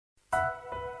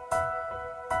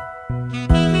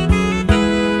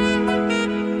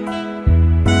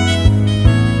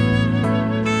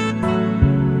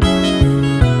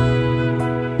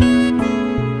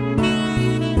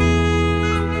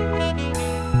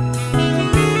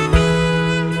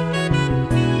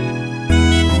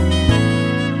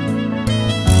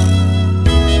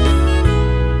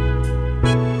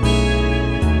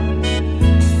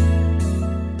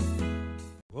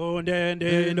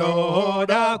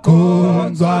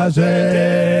kunzwa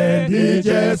zvendi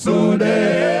Jesu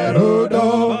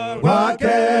nerudo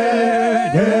rwake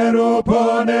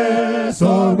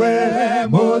neruponeso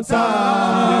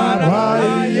rwemutsarwa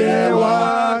iye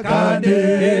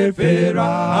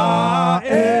wakandifira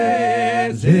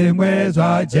zvimwe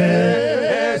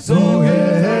zvaJesu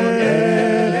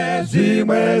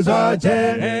zvimwe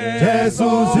zvaJesu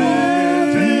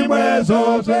zvimwe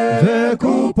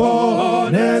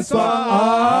zvekuponeswa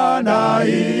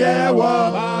naiye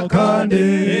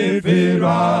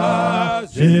wakandifira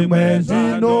zvimwe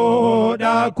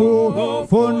zvinoda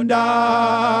kufunda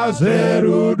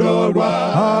zverudo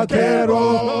rwake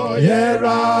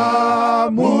royera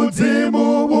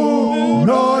mudzimu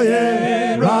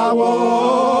unoyerawo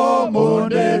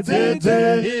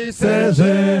mundidzidzise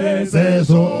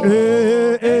zvezvo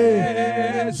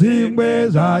zvimwe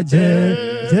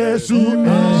zvaJesu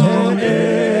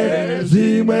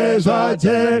zvimwe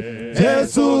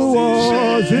zvaJesu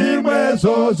zvimwe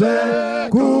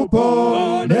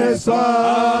zvekuponeswa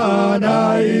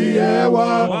naiye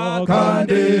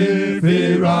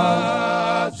wakandifira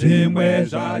zvimwe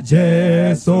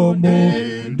zvaJesu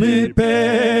mundipe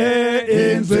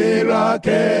inzwi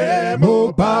rake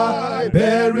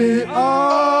mubhabheri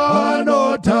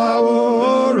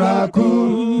anotaura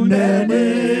kuneni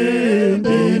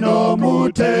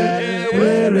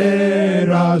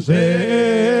ndinomuteerera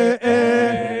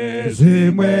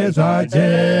zvimwe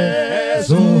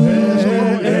zvaJesu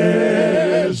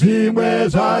zvimwe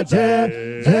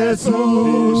zvaJesu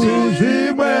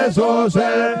zvimwe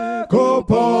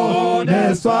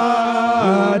zvekuponeswa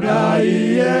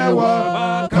naiye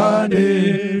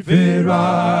wakandifira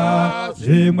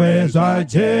zvimwe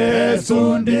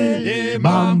zvaJesu ndi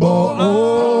mambo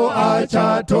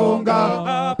achatonga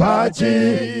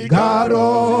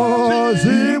pachigaro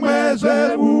zvimwe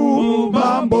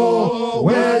zveumambo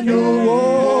wenyuwo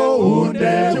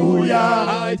undeuya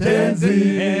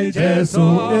tenzi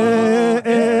Jesu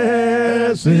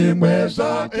zvimwe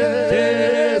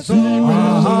zvaJesu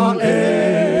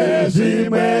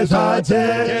zvimwe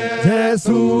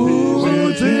zvaJesu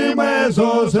zvimwe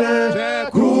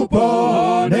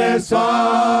zvekuponeswa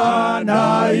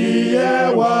naiye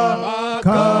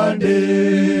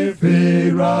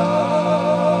wakandifira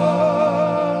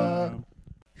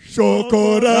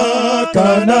shoko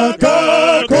rakanaka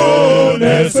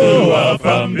kunesu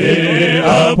wafambi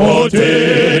apo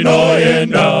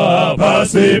tinoenda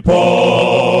pasipo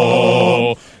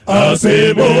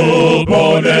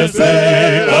asimuponese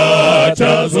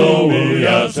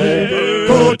achazouyaze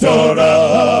kutora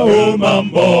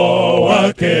umambo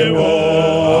wakewo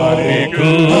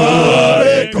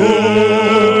arikuya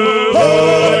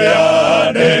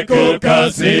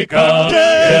nekukasika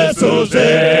Yesu ze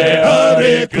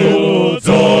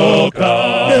arikudzoka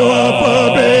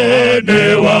newafambe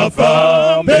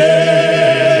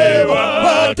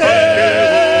wake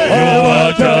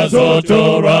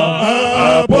wachazotora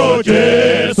apo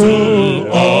Jesu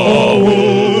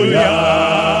ouya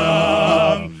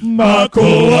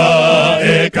makuwa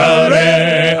ekare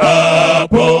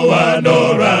apo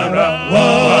wanorara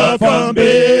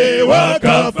wafambi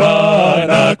wakafa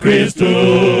na Kristu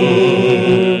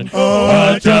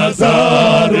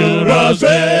wachazarura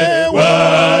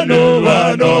wanu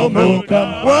wanomuka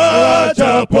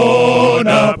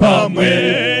wachapona pamwe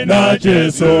na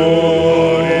Jesu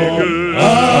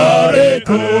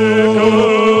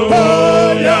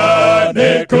arikuya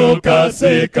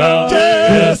nekukasika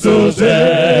Jesu ze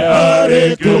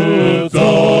arikudzoka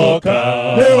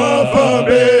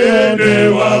newafambe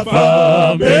wake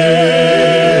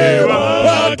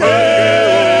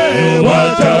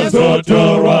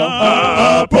wachazotorwa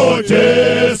apo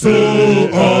Jesu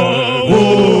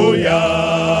ouya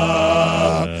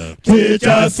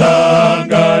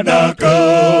tichasangana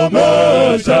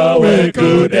kumusha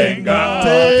wekudenga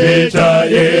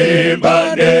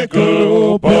tichayimba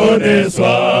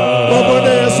nekuponeswa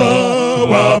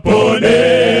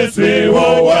waponeswiwo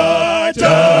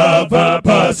wachapa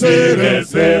pasi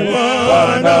rese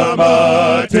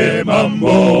wanamate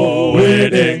mambo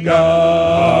wedenga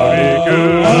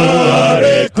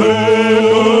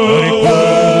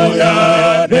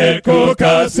arikuya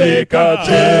nekukasika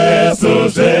Jesu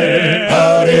ze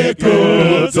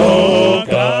arikudzoka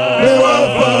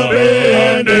newafambe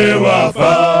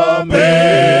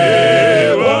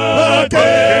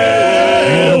wake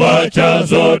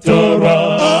wachazotorwa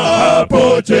apo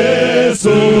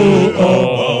Jesu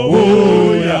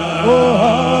ouya.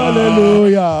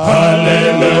 Hallelujah,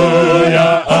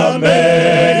 hallelujah,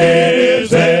 amen.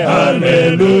 Say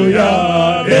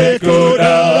hallelujah.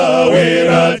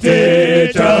 Ekudawira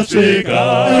tichashika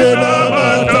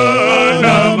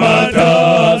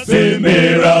namata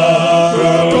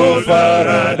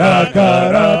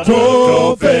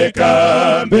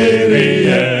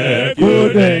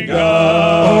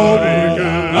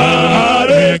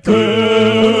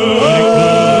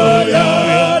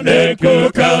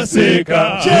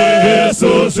takasika,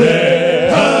 Jesus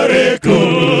hari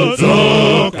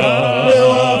kudzoka.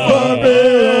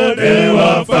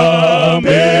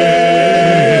 Nevafambi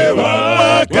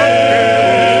vake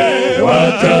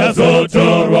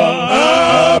vachazotorwa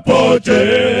apo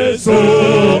Jesu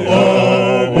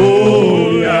obuya.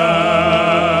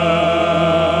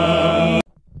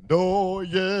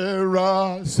 Ndoyera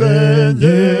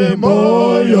senye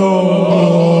moyo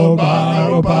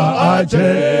maropa a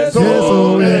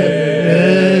Jesu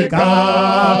eka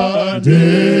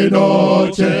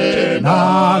ndinoche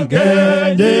nangenyewo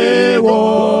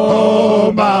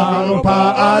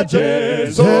maropa a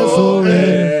Jesu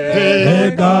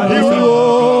eka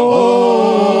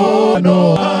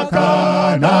no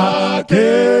akana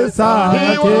kesa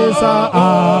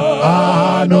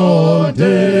ano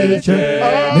deche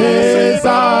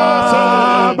nesa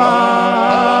ba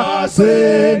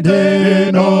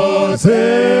sende no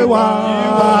sewa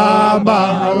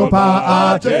maropa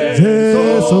a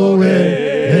Jesu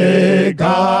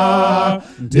eka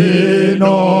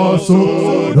dino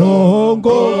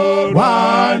surongo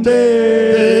wande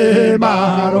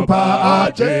maropa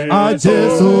a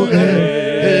Jesu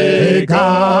eka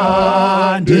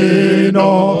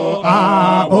dino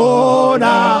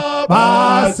aona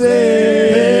base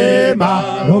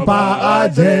maropa a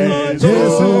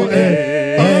Jesu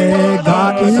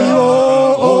eka iyo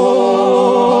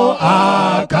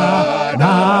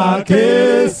akana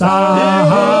kesa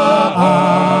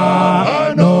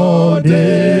no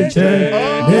deche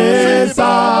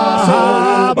nesa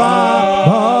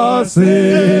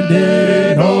basinde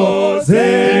no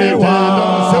sewa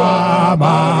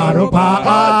maropa a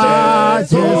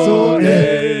Jesu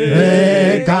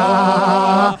eka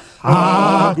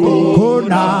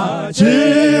akuna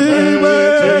chiwe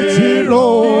chilo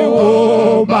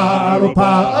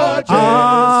maropa a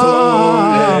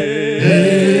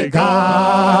eka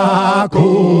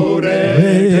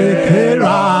kurekera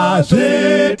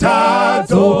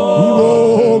shitazo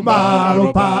iwo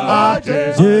maropa a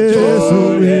Jesu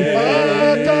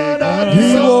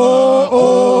iwo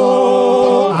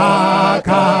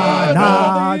akana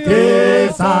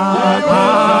kesa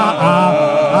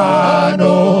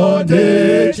ano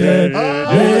deche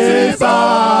nesa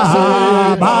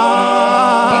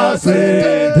base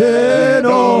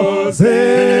deno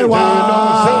sewa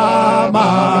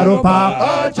maropa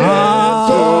a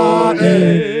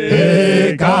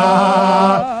eka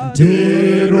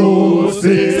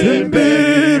tirusi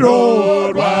simbiro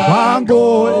wango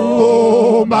iwo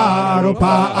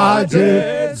maropa a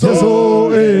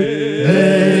Jesu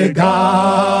eka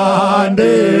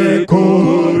nde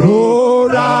kururama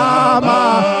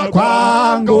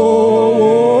kwango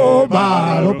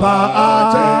maropa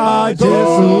a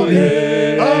Jesu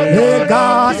eka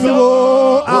iwo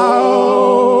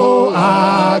ao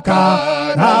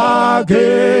akana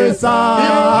kesa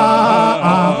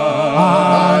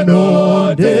ano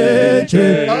deche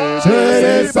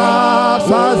sesa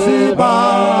sasiba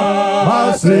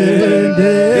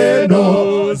basende no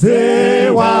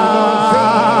sewa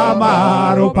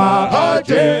maropa a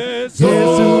Jesu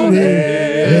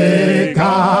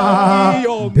eka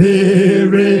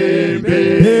bere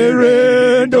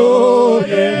no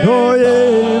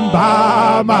yemba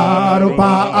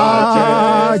maropa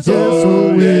a Jesu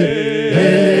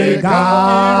eka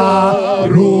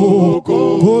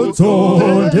rukutonde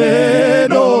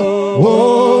no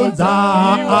onza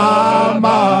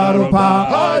maropa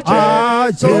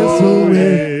a Jesu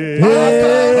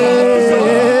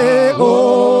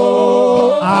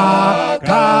o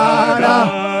akara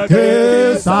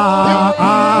kesa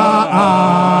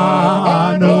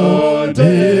ano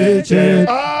deche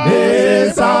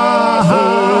nesa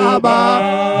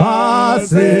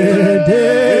basende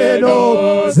no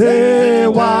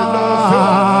sewa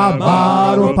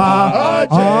maropa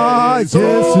a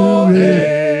Jesu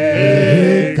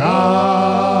eka.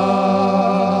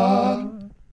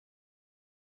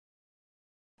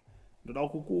 Ndoda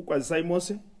kukwazisai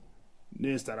mose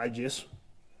nezita raJesu.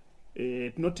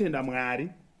 Tinotenda Mwari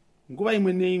nguva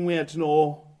imwe neimwe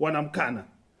yatinowana mukana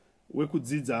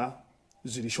wekudzidza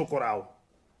zviri shoko rawo.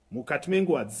 Mukati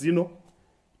menguva dzino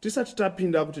tisati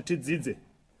tapinda kuti tidzidze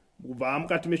kubva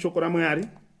mukati meshoko raMwari,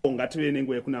 ngative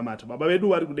nenguva yekunamata. Baba vedu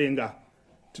vari kudenga,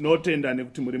 tinotenda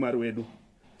nekuti muri Mwari wedu.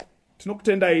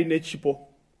 Tinokutendai nechipo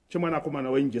chemwanakomana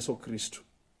wenyu Jesu Kristu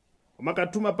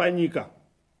wamakatuma panyika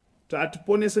kuti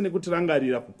atiponese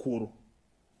nekutirangarira kukuru.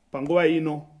 Panguva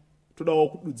ino todawo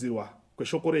kududzirwa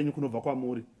kweshoko renyu kunobva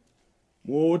kwamuri.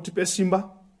 Mutipe simba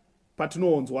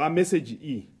patinoonzwa meseji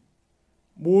iyi.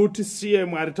 Mutisiye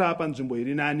Mwari tapa nzvimbo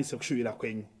iri nani sekushuvira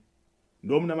kwenyu.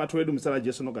 Ndomuna matu wedu musara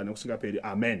Jesu nogane kusingaperi.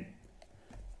 Amen.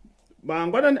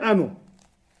 mangwanani ano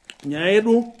nyaya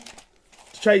yedu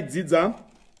tichaidzidza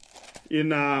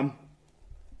in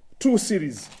two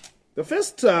series. The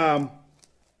first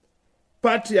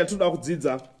part yatoda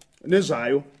kudzidza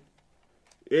nezvayo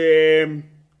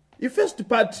first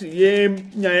part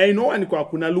yenyaya inowanikwa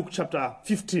kuna Luke chapter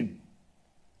 15.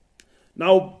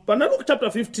 Now pana Luke chapter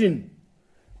 15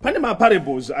 pane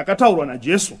maparables akataurwa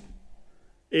naJesu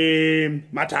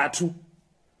matatu.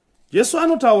 Jesu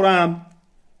anotaura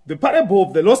the parable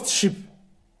of the lost sheep,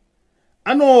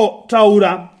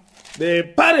 anotaura the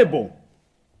parable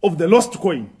of the lost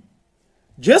coin.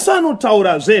 Jesu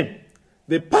anotaura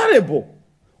the parable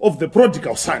of the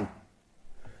prodigal son.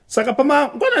 Saka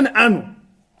pamangwanani ano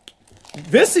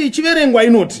vesi ichiverengwa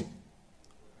inoti,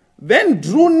 then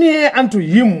drew near unto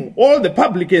him all the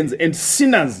publicans and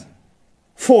sinners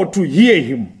for to hear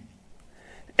him.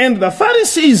 And the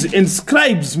Pharisees and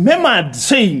scribes murmured,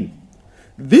 saying,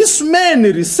 This man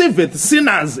receiveth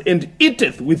sinners and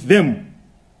eateth with them.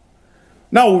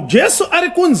 Now Jesu ari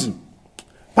kunzi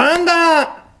panga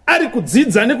ari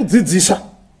kudzidza nekudzidzisa,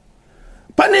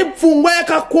 pane pfungwa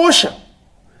yakakosha,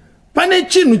 pane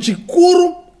chinhu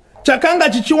chikuru chakanga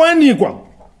chichiwanikwa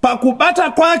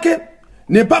pakubata kwake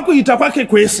nepakuita kwake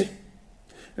kwese.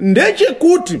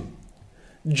 Ndechekuti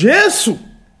Jesu,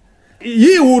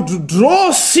 he would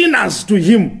draw sinners to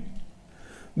him.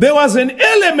 There was an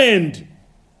element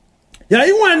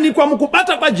yaiwanikwa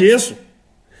mukubata kwa Jesu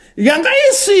yanga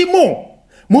isimo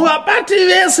muvabati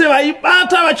vese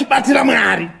vaibata vachibatira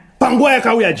Mwari panguva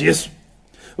yakauya Jesu.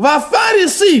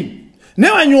 VaFarisi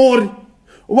nevanyori,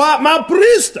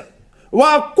 maprista,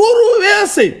 vakuru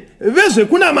vese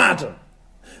vezvekunamata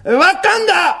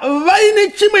vakanga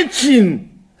vaine chimwe chinhu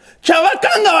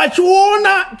chavakanga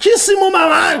vachiona chisimo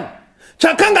mavari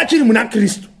chakanga chiri muna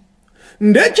Kristu.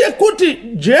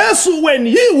 Ndechekuti Jesu, when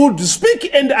he would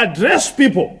speak and address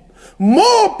people,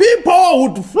 more people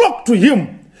would flock to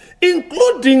him,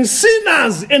 including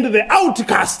sinners and the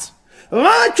outcasts.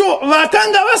 Vacho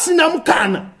vakanga vasina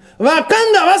mukana,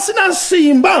 vakanga vasina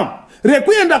simba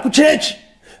rekuenda kuchechi,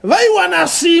 vaiwana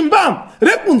simba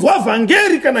rekunzwa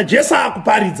vhangeri kana Jesu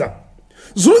akuparidza.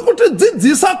 Zviri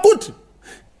kutidzidzisa kuti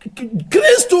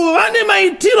Kristu vane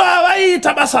maitiro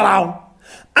avaita basa ravo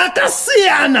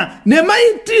akasiyana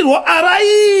nemaitirwo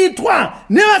araitwa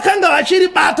nevakanga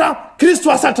vachiribata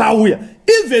Kristu asati auya,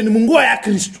 even munguva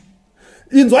yaKristu.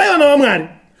 Inzwai vana vaMwari,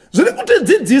 zviri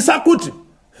kutidzidzisa kuti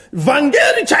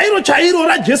vhangeri chairo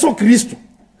raJesu Kristu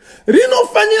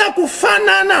rinofanira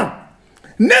kufanana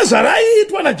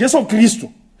nezvaraitwa naJesu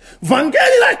Kristu.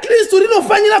 Vhangeri raKristu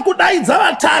rinofanira kudaidza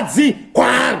vatadzi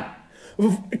kwaari.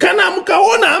 Kana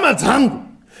mukaona hama dzangu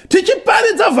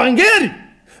tichiparidza vhangeri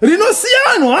rinosiya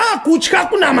vanhu kutya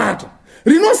kunamata,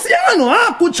 rinosiya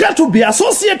vanhu kutya to be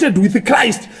associated with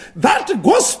Christ, that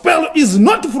gospel is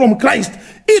not from Christ.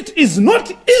 It is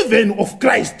not even of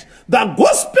Christ. The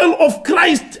gospel of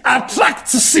Christ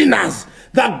attracts sinners.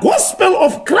 The gospel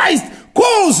of Christ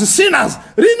calls sinners.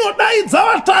 Rinodaidza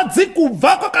vatadzi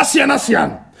kubva kwakasiyana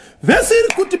siyana. Vesi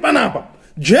iri kuti panapa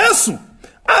Jesu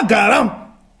agara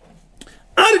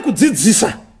ari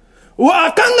kudzidzisa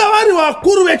vakanga vari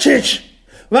vakuru vechechi,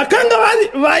 vakanga vari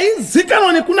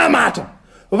vaizikanwa nekunamata,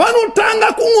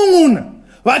 vanotanga kung'ung'una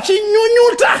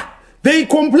vachinyunyuta. They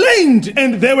complained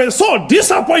and they were so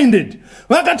disappointed.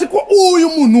 Vakati kwa uyu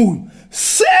munhu uyu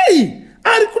sei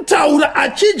ari kutaura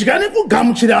achidya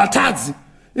nekugamuchira vatadzi.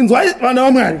 Inzwai vana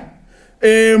vaMwari,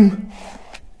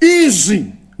 izvi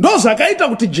ndo zvakaita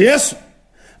kuti Jesu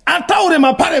ataure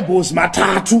maparables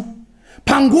matatu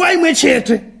panguva imwe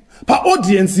chete,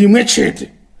 paaudience imwe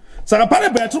chete. Saka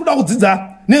parable yatiri kuda kudzidza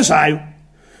nezvayo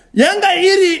yanga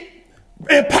iri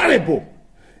a parable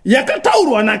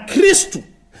yakataurwa naKristu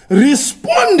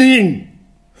responding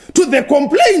to the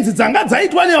complaints dzanga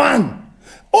dzaitwa nevanhu,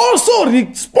 also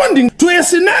responding to a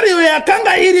scenario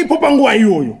yakanga iripo panguva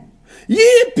iyoyo.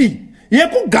 Yipi?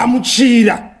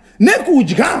 Yekugamuchira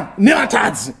nekudya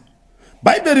nevatadzi.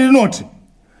 Bhaibheri rinoti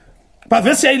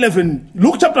pavhesi 11,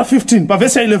 Luke chapter 15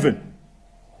 pavhesi 11,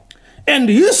 and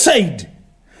he said,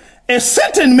 a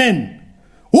certain man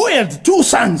who had 2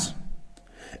 sons,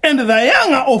 and the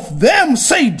younger of them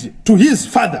said to his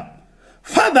father,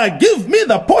 Father, give me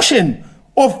the portion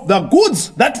of the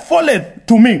goods that falleth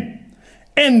to me.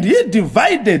 And he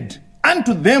divided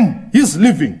unto them his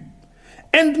living.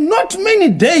 And not many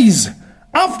days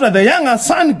after, the younger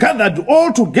son gathered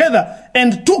all together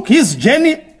and took his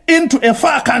journey into a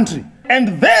far country,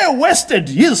 and there wasted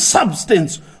his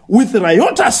substance with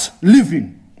riotous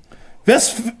living.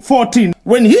 Verse 14,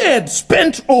 when he had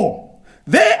spent all,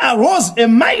 there arose a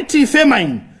mighty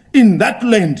famine in that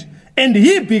land, and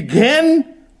he began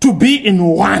to be in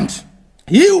want.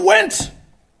 he went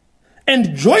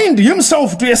and joined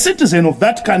himself to a citizen of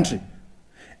that country,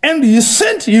 and he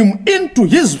sent him into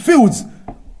his fields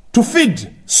to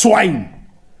feed swine.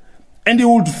 And he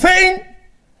would fain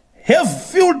have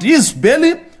filled his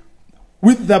belly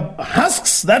with the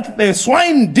husks that the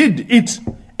swine did eat,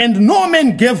 and no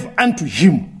man gave unto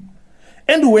him.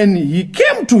 And when he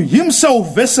came to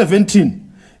himself, verse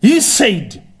 17, he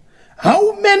said,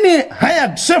 how many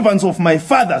hired servants of my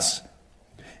father's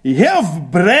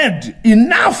have bread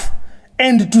enough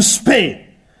and to spare,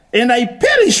 and I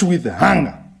perish with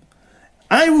hunger?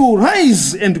 I will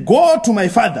rise and go to my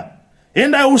father,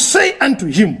 and I will say unto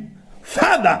him,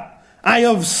 Father, I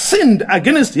have sinned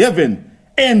against heaven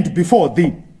and before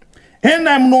thee, and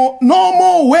I am no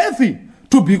more worthy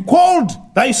to be called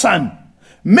thy son.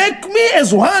 Make me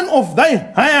as one of thy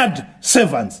hired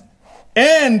servants.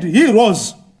 And he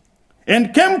rose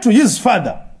and came to his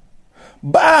father.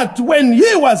 But when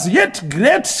he was yet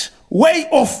great way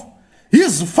off,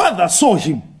 his father saw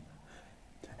him,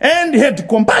 and had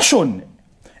compassion,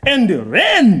 and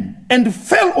ran and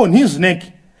fell on his neck,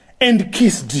 and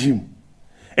kissed him.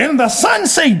 And the son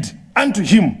said unto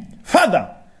him,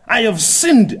 Father, I have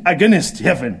sinned against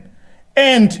heaven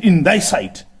and in thy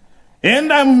sight,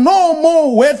 and I am no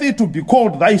more worthy to be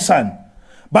called thy son.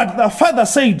 But the father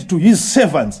said to his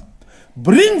servants,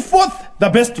 Bring forth the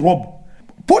best robe,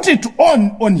 put it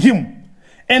on him,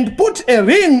 and put a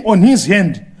ring on his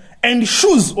hand, and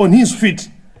shoes on his feet,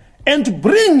 and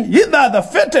bring hither the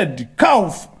fatted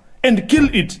calf, and kill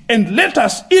it, and let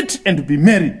us eat and be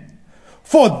merry.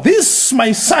 For this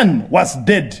my son was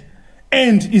dead,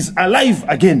 and is alive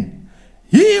again.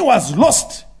 He was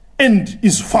lost, and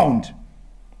is found.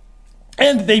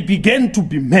 And they began to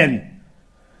be merry.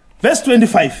 Verse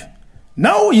 25.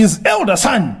 Now his elder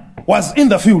son was in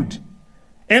the field,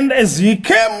 and as he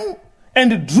came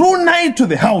and drew nigh to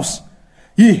the house,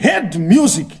 he heard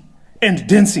music and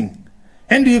dancing.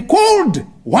 And he called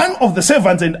one of the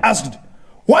servants and asked,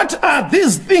 What are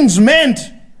these things meant?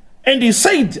 And he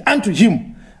said unto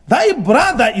him, Thy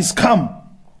brother is come,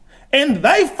 and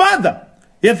thy father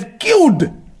hath killed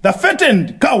the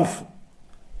fattened calf,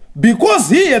 because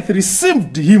he hath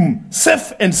received him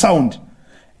safe and sound.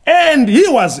 And he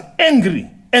was angry,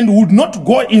 and would not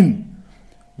go in.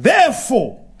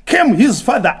 Therefore came his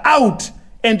father out,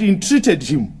 and entreated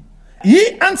him.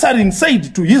 He answering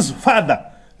said to his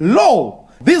father, Lo,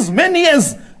 these many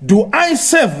years do I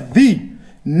serve thee,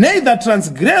 neither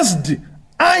transgressed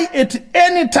I at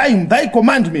any time thy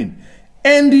commandment,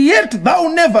 and yet thou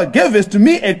never gavest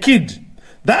me a kid,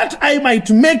 that I might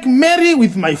make merry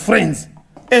with my friends.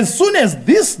 As soon as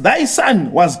this thy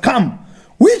son was come,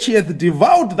 which hath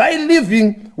devoured thy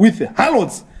living with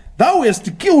harlots, thou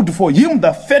hast killed for him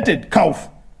the fatted calf.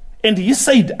 And he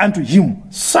said unto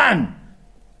him, Son,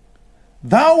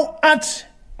 thou art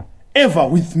ever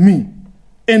with me,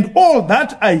 and all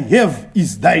that I have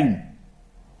is thine.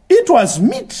 It was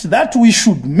meet that we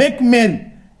should make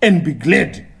merry and be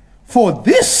glad, for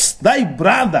this thy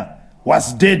brother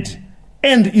was dead,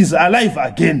 and is alive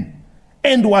again,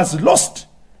 and was lost,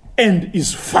 and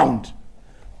is found.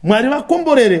 Mwari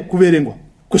vakomborere kuverengwa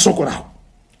kwesoko rawo.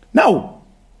 Now,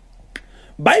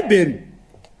 Bible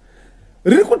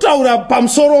riri kutaura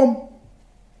pamusoro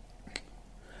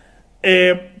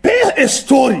a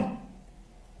story.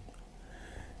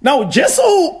 Now,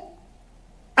 Jesu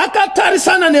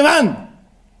akatarisana nevanhu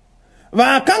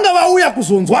vakanga vauya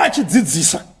kuzonzwa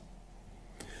achidzidzisa.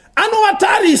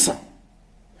 Anovatarisa,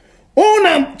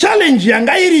 ona challenge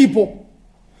yanga iripo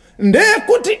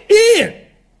ndeyekuti iye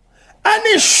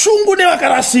ane shungu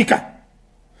nevakarasika,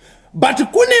 but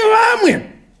kune vamwe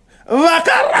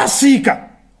vakarasika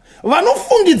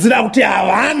vanofungidzira kuti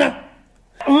havana,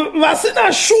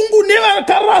 vasina shungu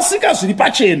nevakarasika zviri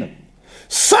pachena.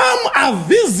 Some are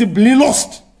visibly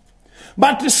lost,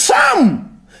 but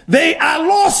some, they are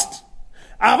lost.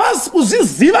 Havasi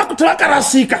kuziziva kuti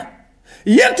vakarasika.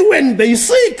 Yet when they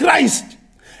see Christ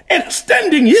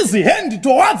extending his hand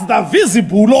towards the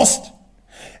visible lost,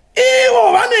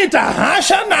 ivo vanoita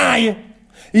hasha naye,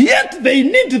 yet they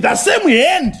need the same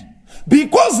hand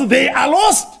because they are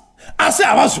lost, asi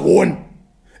havazvioni.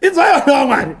 It's why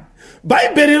vamwari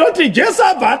Bible rinoti Jesu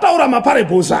abva ataura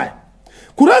maparables aya,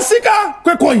 kurasika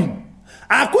kwekoini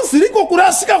hakusiriko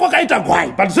kurasika kwakaita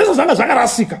gwai, but zvese zvanga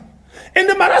zvakarasika.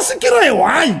 Ende marasikiro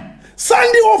ehwai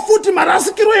sandiwo futi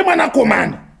marasikiro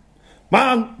emwanakomana.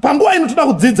 Panguva ino toda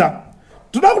kudzidza,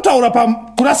 toda kutaura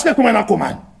pakurasika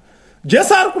kwemwanakomana.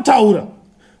 Jesu ari kutaura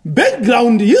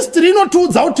background history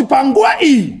inotiudza kuti panguva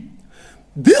iyi,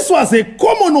 this was a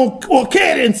common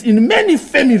occurrence in many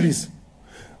families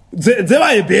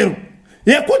dzevaHebheru,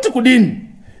 yekuti kudini,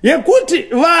 yekuti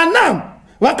vana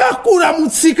vakakura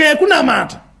mutsika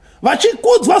yekunamata,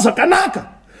 vachikudzwa zvakanaka,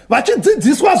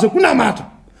 vachidzidziswa zvekunamata.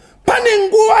 Pane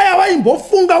nguva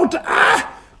yavaimbofunga kuti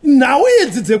nhau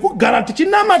idzi dzekugara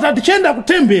tichinamata tichienda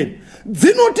kutemberi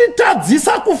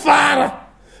dzinotitadzisa kufara.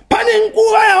 Pane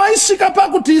nguva yavaisvika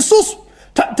pakuti isusu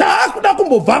taakuda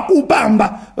kumbobva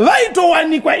kupamba,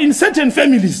 vaitowanikwa in certain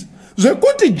families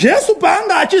zvekuti Jesu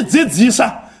paanga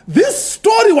achidzidzisa, this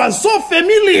story was so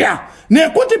familiar,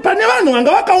 nekuti pane vanhu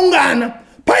vanga vakaungana,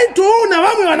 paitoona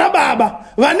vamwe vana baba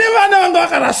vane vana vanga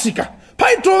vakarasika,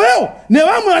 paitovewo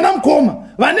nevamwe vana mukoma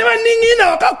vane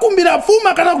vaning'ina vakakumbira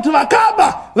pfuma kana kuti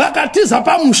vakaba vakatiza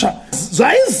pamusha.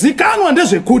 Zvaizikanwa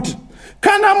ndezvekuti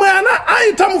kana mwana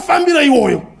aita mufambiro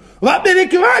iwoyo,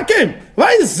 vabereki vake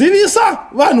vaizivisa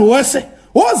vanhu vose,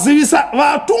 vozivisa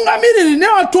vatungamiriri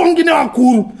nevatongi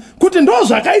nevakuru kuti ndo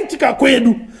zvakaitika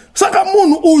kwedu. Saka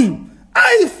munhu uyu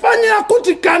aifanira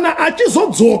kuti kana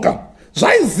achizodzoka,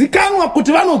 zvaizikanwa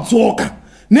kuti vanodzoka,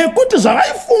 nekuti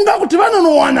zvavaifunga kuti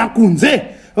vanonowana kunze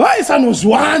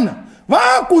vaisanozviwana.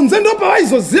 Vakunze ndo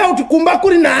pavaizoziva kuti kumba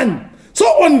kuri nani. So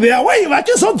on their way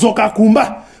vachizodzoka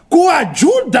kumba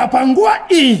kuvaJudha panguva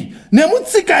iyi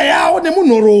nemutsika yavo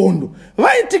nemunhoroondo,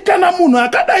 vaiti kana munhu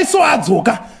akadai so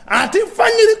adzoka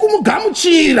hatifaniri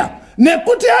kumugamuchira,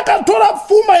 nekuti akatora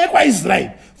pfuma yekwaIsraeri,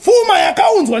 pfuma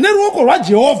yakaunzwa neruoko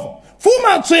rwaJehovha,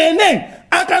 pfuma tsvene,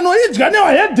 akanoidya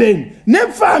nevahedheni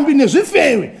nepfambi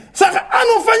nezvifewe. Saka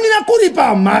anofanira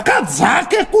kuripa mhaka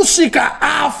dzake kusvika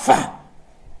afa.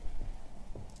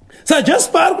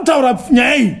 Jesu paari kutaura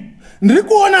nyaya iyi, ndiri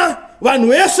kuona vanhu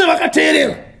vese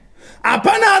vakateerera.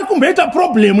 Hapana ari kumboita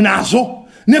problem nazvo,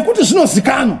 nekuti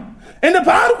zvinozikanwa. Ende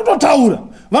paari kutotaura,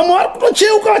 vamwe vari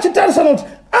kutocheuka vachitarisana kuti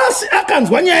asi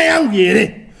akanzwa nyaya yangu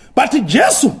here. But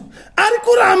Jesu ari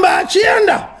kuramba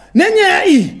achienda nenyaya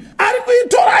iyi, ari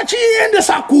kuitora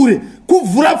achiiendesa kure,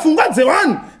 kuvhura pfungwa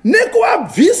dzevanhu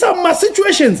nekuvabvisa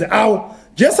mumasituations avo.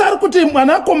 Jesu ari kuti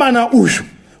mwanakomana uyu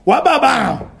wababa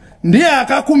avo ndiye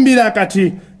akakumbira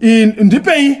akati,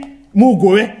 ndipei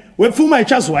mugove wepfuma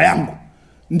ichazuva yangu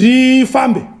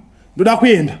ndifambe, ndoda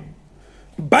kuenda.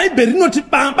 Bhaibheri rinoti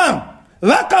baba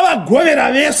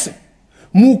vakavagovera vese,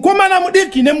 mukomana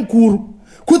mudiki nemukuru.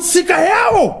 Kutsika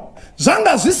yavo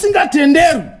zvanga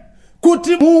zvisingatenderwi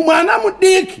kuti mwana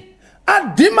mudiki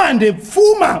adhimande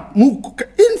pfuma.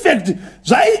 In fact,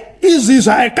 izvi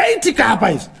zvakaitika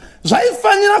apa izvi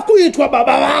zvaifanira kuitwa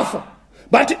baba vafa.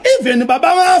 But even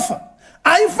baba vafa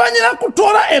aifanira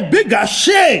kutora a bigger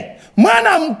share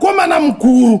mwana mukomana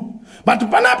mukuru. But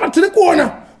panapa tiri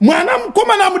kuona mwana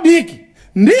mukomana mudiki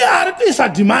ndiye ari kuisa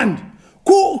demand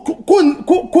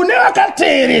kune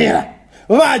vakateerera,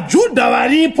 vaJudha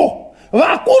varipo,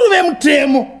 vakuru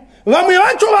vemutemo. Vamwe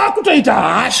vacho vakutoita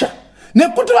hasha,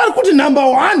 nekuti vari kuti number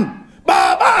 1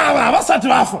 baba ava havasati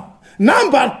vafa,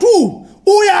 number 2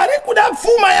 uyu ari kuda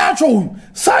pfuma yacho uyu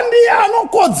sandiye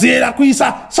anokodzera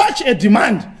kuisa such a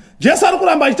demand. Jesu ari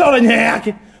kuramba achitaura nyaya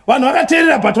yake, vanhu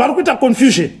vakateerera but vari kuita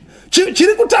confusion.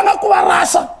 Chiri kutanga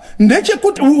kuvarasa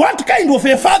ndechekuti what kind of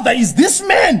a father is this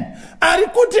man? Ari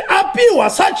kuti apiwa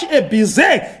such a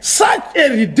bizarre, such a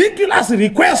ridiculous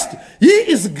request.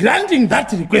 He is granting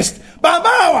that request. Baba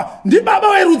ava ndi baba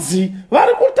verudzi,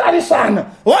 vari kutarisana,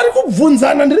 vari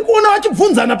kubvunzana. Ndiri kuona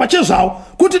vachibvunzana pachezvavo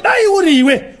kuti dai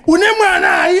uriwe une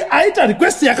mwana aita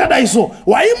request yakadai so,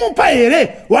 waimupa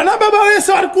here? Vana baba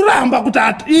vese vari kuramba kuti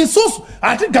isusu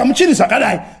hatigamuchiri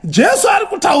zvakadai. Jesu ari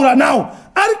kutaura nawo,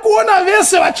 ari kuona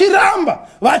vese vachiramba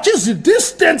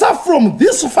vachizvidistansa from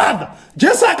this father.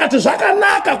 Jesu akati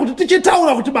zvakanaka kuti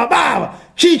tichitaura kuti baba ava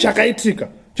chii chakaitika.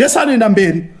 Jesu anoenda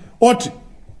mberi oti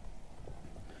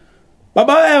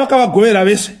baba vaya vakavagovera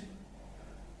vese,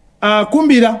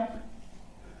 akumbira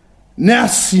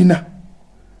neasina,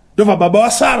 ndobva baba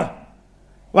vasara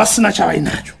vasina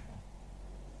chavainacho.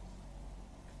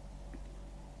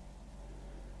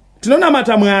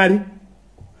 Tinonamata Mwari.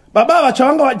 Baba ava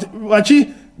chavanga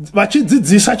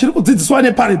vachidzidzisa, chiri kudzidziswa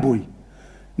neparable iyi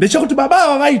ndechekuti baba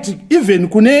ava vaiti even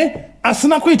kune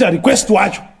asina kuita request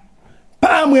wacho,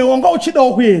 pamwe wanga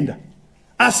uchidawo kuenda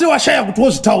asi washaya kuti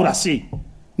wozvitaura sei,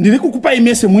 ndiri kukupai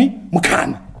mese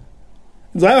mukana.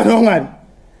 Dzaiva naMwari.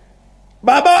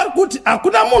 Baba vari kuti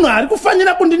hakuna munhu ari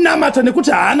kufanira kundinamata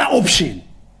nekuti haana option.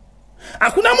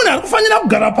 Hakuna munhu ari kufanira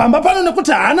kugara pamba pano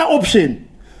nekuti haana option.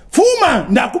 Pfuma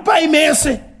ndakupai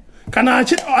mese, kana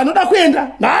anoda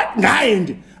kuenda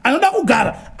ngaaende, anoda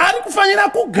kugara ari kufanira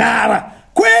kugara,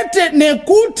 kwete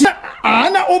nekuti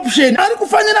haana option. Ari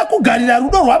kufanira kugarira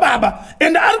rudo rwababa,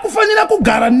 ende ari kufanira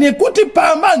kugara nekuti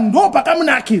pamba ndo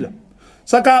pakamunakira.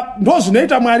 Saka ndo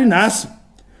zvinoita Mwari nhasi.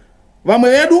 Vamwe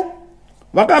vedu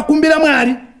vakakumbira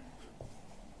Mwari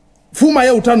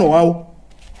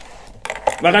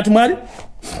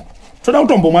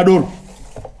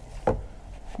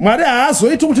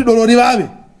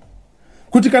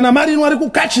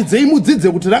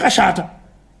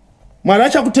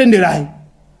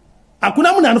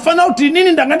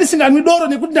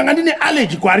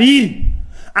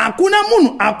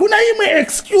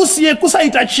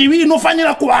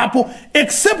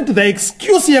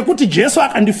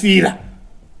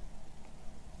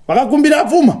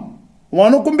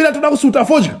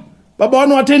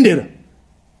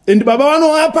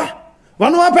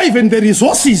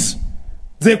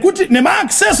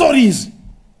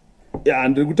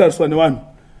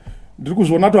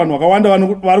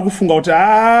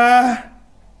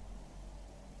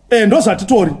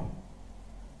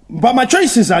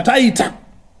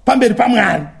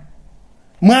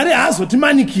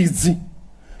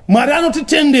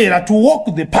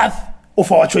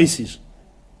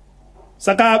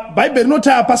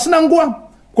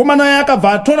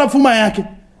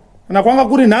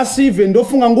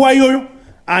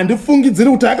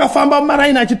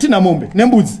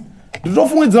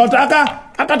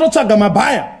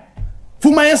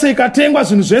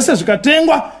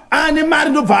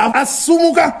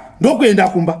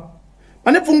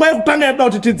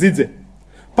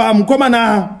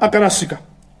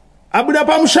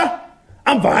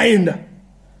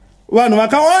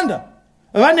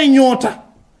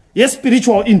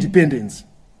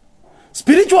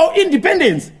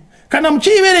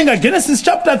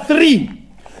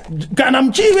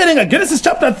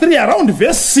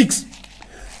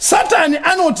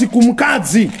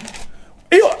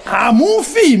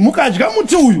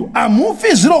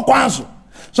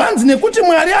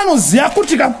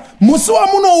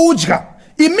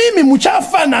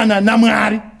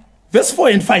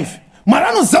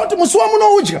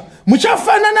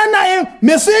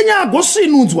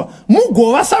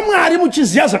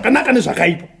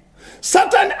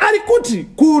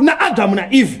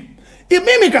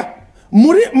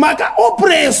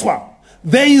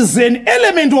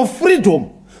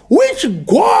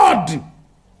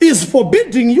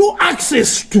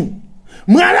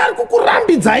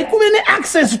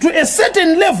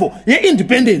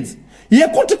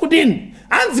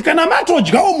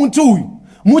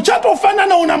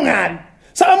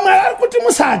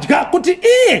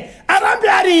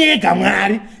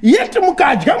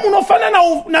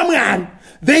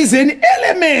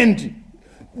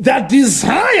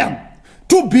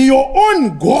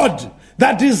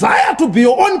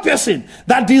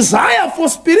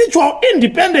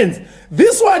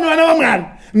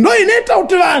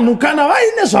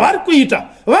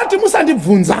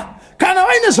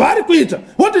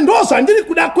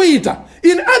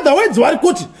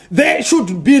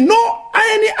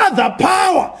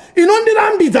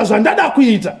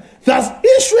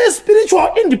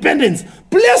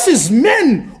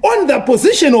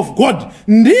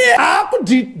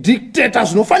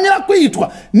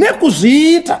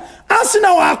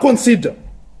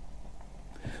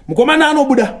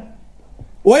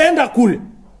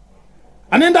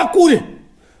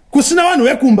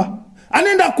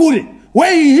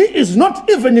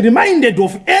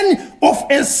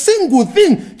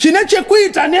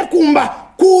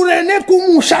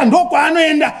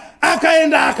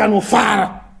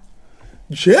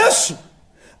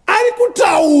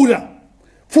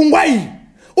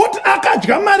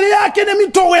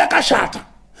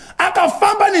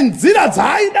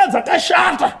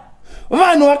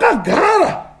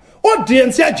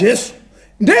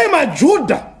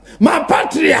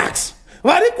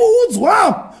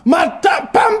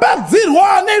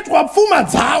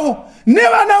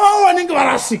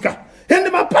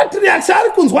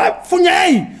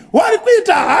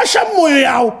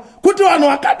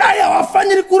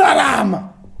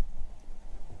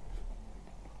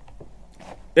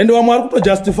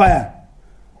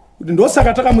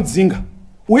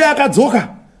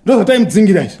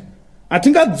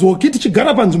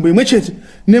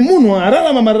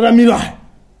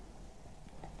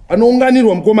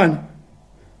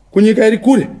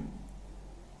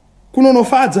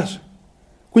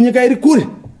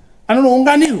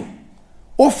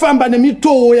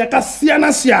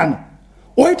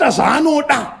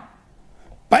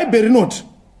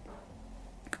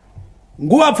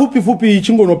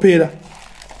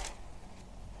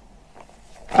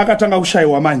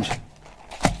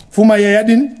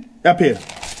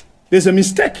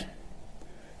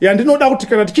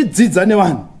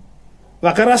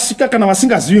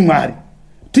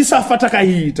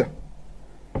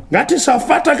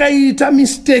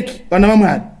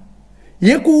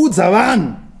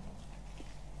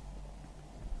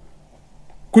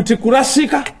kuti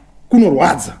kurasika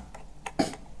kunorwadza.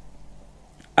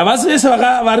 Havasi vese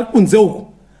vari kunze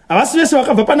uko, havasi vese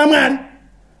vakabva pana Mwari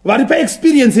vari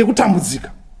paexperience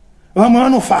yekutambudzika. Vamwe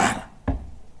vanofara.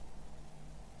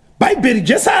 Bhaibheri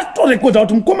Jesu atorekodza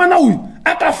kuti mukomana uyu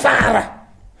akafara.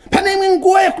 Pane imwe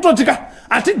nguva yekutotika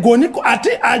hatigoni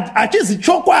achizi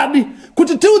chokwadi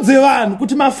kuti tiudze vanhu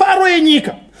kuti mafaro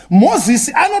enyika.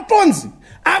 Mozisi anotonzi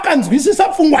akanzwisisa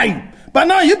pfungwa iyi.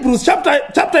 Pana Hebrews chapter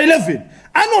 11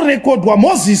 anorekodwa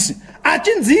Mozisi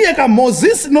achinzi iyeka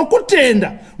Mozisi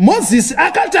nokutenda. Mozisi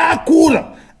akati akura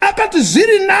akati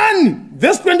zviri nani,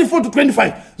 verse 24 to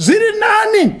 25, zviri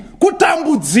nani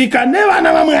kutambudzika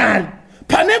nevana vaMwari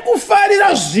pane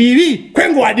kufarira zvivi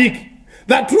kwenguva diki.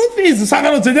 The truth is,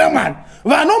 sangano dzeMwari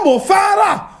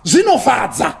vanombofara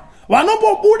zvinofadza,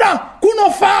 vanombobuda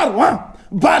kunofarwa.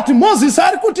 But Moses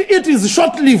ari kuti it is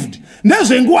short lived,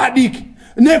 nezvenguva diki,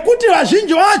 nekuti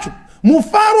vazhinji vacho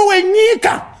mufaro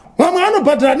wenyika vamwe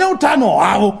vanobhadhara neutano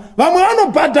hwavo, vamwe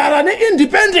vanobhadhara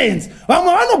neindependence,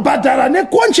 vamwe vanobhadhara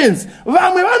neconscience,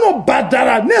 vamwe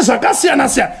vanobhadhara nezvakasiyana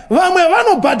siyana, vamwe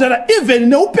vanobhadhara even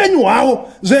neupenyu hwavo,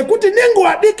 zvekuti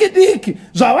nenguva diki diki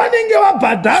zvavanenge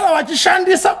vabhadhara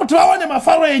vachishandisa kuti vaone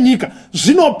mafaro enyika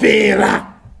zvinopera.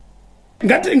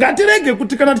 Ngatirege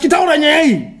kuti kana tichitaura nyaya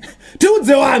iyi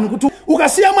tiudze vanhu kuti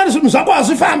ukasiya Mwari zvinhu zvako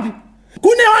hazvifambi.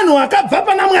 Kune vanhu vakabva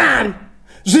pana Mwari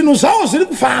zvinhu zvavo zviri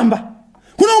kufamba.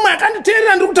 Kuna umwe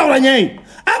akanditeerera ndiri kutaura nyaya iyi,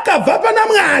 akabva pana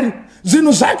Mwari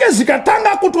zvinhu zvake zvikatanga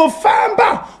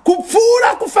kutofamba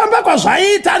kupfuura kufamba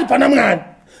kwazvaita ari pana Mwari.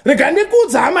 Rega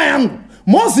ndikuudze hama yangu,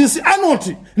 Mozisi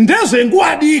anoti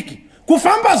ndezvenguva diki,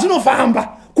 kufamba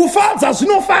zvinofamba, kufadza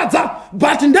zvinofadza,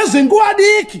 but ndezvenguva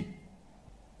diki.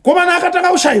 Komana akatanga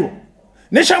kushayiwa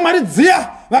neshamwari dziya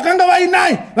vakanga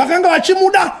vainaye, vakanga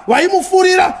vachimuda,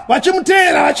 vaimufurira,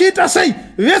 vachimuteera, vachiita sei,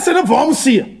 vese ndobva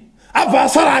vamusiya, abva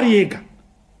asara ari ega.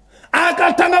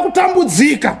 Akatanga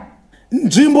kutambudzika.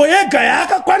 Nzvimbo yega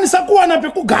yaakakwanisa kuwana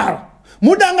pekugara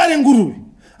mudanga renguruve.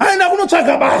 Aenda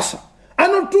kunotsvaga basa,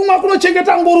 anotumwa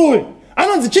kunochengeta nguruve,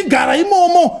 anonzi chigara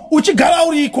imomo, uchigara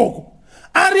uri ikoko.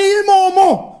 Ari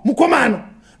imomo mukomana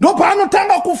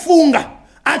ndopaanotanga kufunga,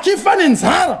 achifa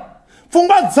nenzara.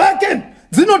 Pfungwa dzake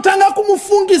dzinotanga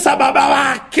kumufungisa baba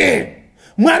vake.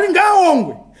 Mwari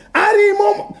ngaongwe.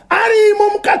 Arimo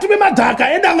mukati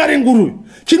memadhaka edanga renguruve,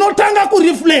 chinotanga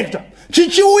kureflecta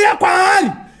chichiuya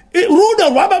kwaari rudo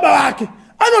rwababa vake.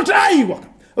 Anoti aiwa,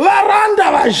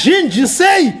 varanda vazhinji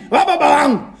sei vababa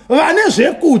vangu vane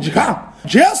zvekudya.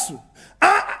 Jesu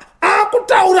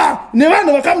akutaura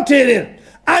nevanhu vakamuteerera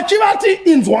achivati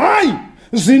inzwai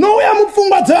zvinouya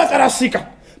mupfungwa dzevakarasika.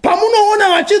 Pamunoona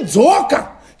vachidzoka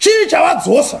chii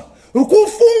chavadzosa,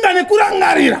 kufunga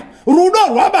nekurangarira rudo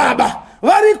rwababa.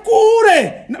 Vari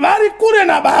kure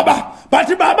na baba,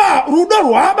 but baba, rudo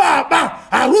rwababa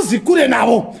haruzi kure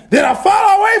navo. They are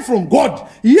far away from God,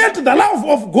 yet the love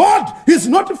of God is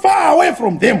not far away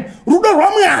from them. Rudo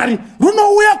rwaMwari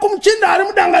runouya kumuchinda ari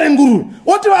mudanga renguruve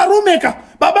oti varumeka,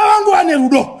 baba vangu vane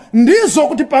rudo. Ndizo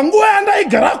kuti panguva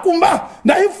yandaigara kumba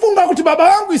ndaifunga kuti baba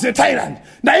vangu is a tyrant,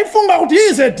 ndaifunga kuti he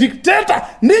is a dictator,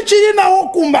 ndichiinawo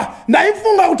kumba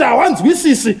ndaifunga kuti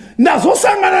hawanzwisisi.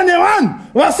 Ndazosangana nevanhu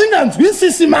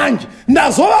vasinganzwisisi manje,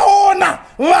 ndazovaona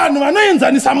vanhu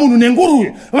vanoenzanisa munhu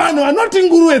nenguruve, vanhu vanoti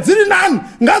nguruve dziri nani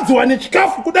ngadziwane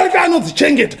chikafu kudarika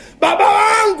anodzichengeta. Baba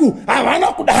vangu havana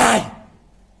kudai.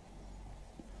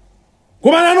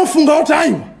 Komana anofunga kuti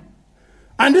aiwa,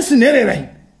 handisi nherera ini,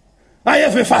 I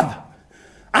have a father.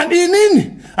 And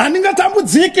inini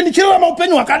handingatambudziki ndichirarama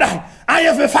upenyu hwakadai. I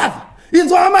have a father.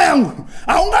 Inzwa hama yangu,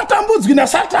 haungatambudzwi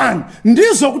naSatani.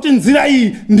 Ndizo kuti nzira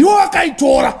iyi ndiwo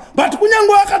wakaitora, but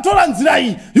kunyange wakatora nzira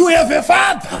iyi, you have a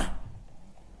father.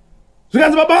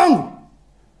 Zvikanzi baba vangu,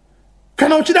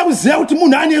 kana uchida kuziva kuti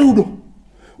munhu ane rudo,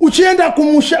 uchienda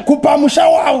pamusha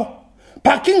wavo,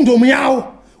 pakingdom yavo,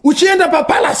 uchienda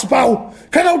papalasi pavo,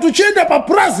 kana kuti uchienda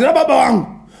papurazi rababa vangu,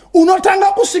 unotanga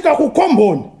kusvika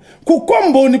kukomboni.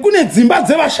 Kukomboni kune dzimba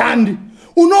dzevashandi.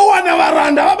 Unowana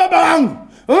varanda vababa vangu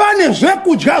vane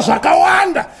zvekudya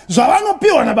zvakawanda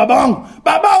zvavanopiwa nababa vangu.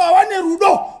 Baba ava vane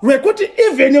rudo rwekuti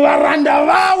even varanda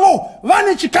vavo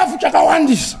vane chikafu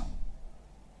chakawandisa.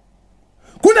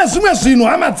 Kune zvimwe zvinhu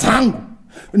hama dzangu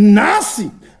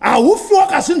nhasi haufi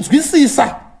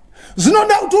wakazvinzwisisa,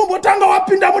 zvinoda kuti umbotanga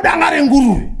wapinda mudanga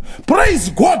renguruve.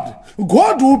 Praise God.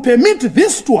 God will permit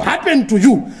this to happen to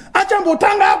you.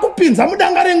 Achambotanga akupinza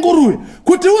mudanga renguruve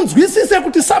kuti unzwisise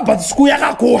kuti Sabbath school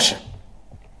yakakosha.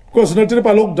 Because notiri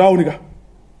pa lockdown ka.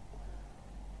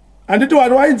 Anditi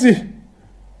vanhu vainzi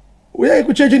uyai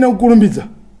kuchechi nekukurumbidza.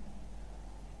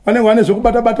 Vanenge vane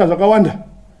zvekubata bata zvakawanda.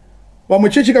 Vamwe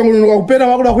chechi kangunonoka kupera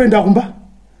vakuda kuenda kumba.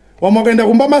 wamakaenda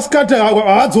kumba masikati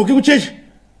haadzoki kuchechi.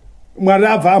 Mwari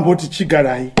abva amboti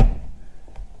chigarai.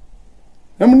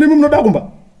 Ndimi munoda kumba.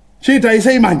 Chiitai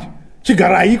sei manje.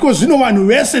 Chigarai iko zvino vanhu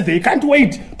vese they can't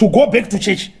wait to go back to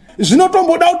church.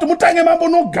 Zvinotomboda kuti mutange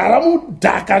mambonogara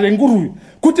mudhaka renguruve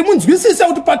kuti munzwisise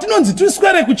kuti patinonzi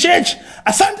tiswere kuchechi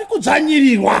asandi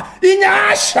kudzvanyirirwa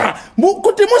inyasha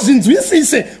kuti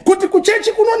muzinzwisise kuti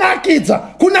kuchechi kunonakidza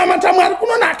kunamata Mwari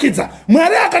kunonakidza.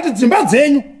 Mwari akati dzimba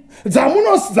dzenyu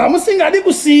dzamusingadi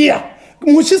kusiya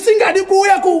muchisingadi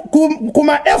kuuya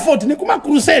kuma-effort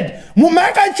nekuma-crusade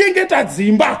mumakachengeta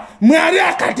dzimba Mwari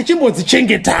akati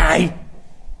chimbodzichengetai.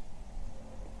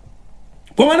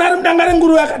 Pamwana ari mudanga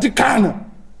renguruve akati kana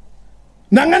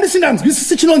ndanga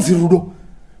ndisinganzwisisi chinonzi rudo.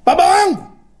 Baba wangu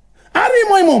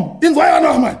arimo imomo inzwai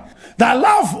vana vaMwari. The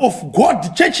love of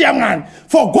God, church yaMwari,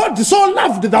 for God so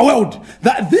loved the world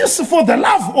that this for the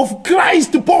love of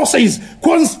Christ, Paul says,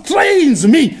 constrains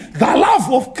me. The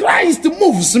love of Christ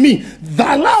moves me.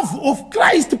 The love of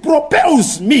Christ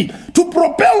propels me. To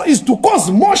propel is to cause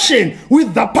motion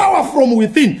with the power from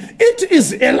within. It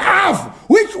is a love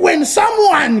which when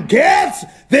someone gets,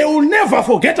 they will never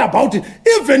forget about it.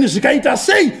 Even zvikaita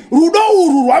sei rudo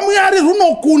uru rwaMwari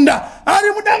runokunda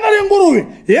ari mudanga renguruve,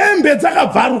 hembe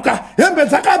dzakabvaruka, hembe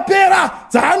dzakapera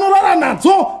dzaanorara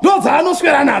nadzo ndo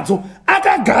dzaanoswera nadzo.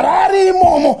 Akagara ari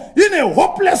imomo in a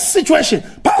hopeless situation,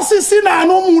 pasisina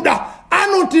anomuda.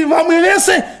 Anoti vamwe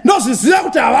vese ndozviziva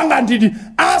kuti havangandidi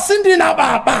asi ndina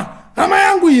baba. Hama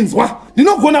yangu inzwa,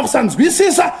 ndinogona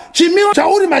kusanzwisisa chimiro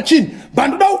chauri machini,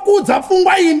 bandoda kukudza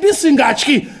pfungwa iyi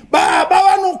ndisingatyi. Baba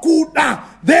vanokuda.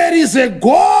 There is a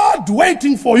God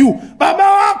waiting for you. Baba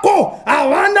vako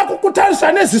havana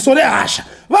kukutarisa neziso rehasha,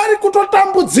 vari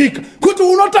kutotambudzika kuti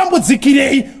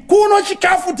unotambudzikirei, kuno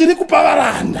chikafu tiri kupa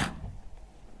varanda.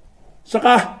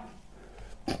 Saka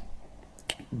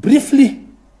briefly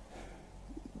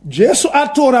Jesu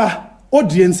atora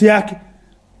audience yake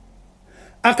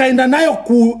akaenda nayo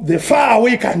ku the far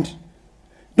away country.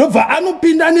 Ndobva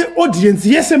anopinda neaudience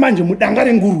yese manje mudanga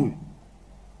renguruve.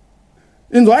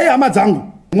 Inzwai hama dzangu,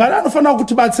 Mwari anofanira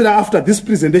kutibatsira after this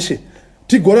presentation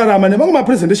tigorarama nemamwe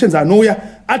mapresentations anouya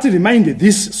ati remind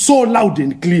this so loud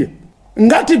and clear.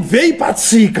 Ngatibvei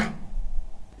patsika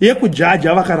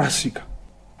yekujaja vakarasika.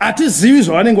 Hatizivi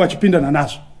zvavanenge vachipindana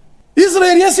nazvo.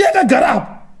 Israeri yese yakagara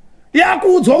apo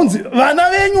yakuudzwa kunzi vana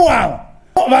venyu ava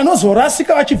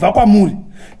vanozorasika vachibva kwamuri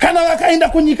kana vakaenda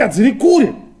kunyika dziri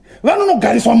kure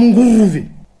vanonogariswa munguruve.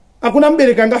 Hakuna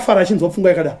mubereki angafara achinzwa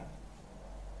pfungwa yakadaro.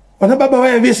 Vana baba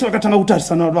vaya vese vakatanga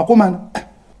kutarisana kuti vakomana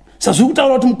sazvi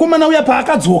kutaura kuti mukomana uya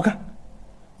paakadzoka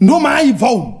ndo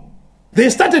maaibva umo. They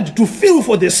started to feel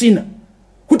for the sinner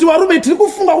kuti varume tiri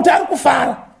kufunga kuti ari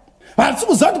kufara, hatisi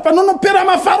kuziva kuti panonopera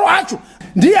mafaro acho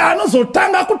ndiye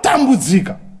anozotanga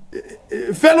kutambudzika.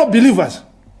 Fellow believers,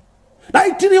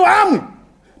 dai tiri vamwe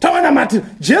tavanamatira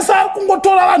Jesu ari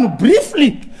kungotora vanhu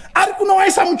briefly ari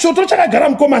kunowaisa muchoto chakagara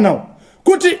mukomanawo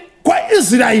kuti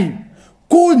kwaIsraeri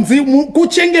kunzi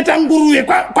kuchengeta nguruve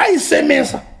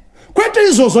kwaisemesa. Kwete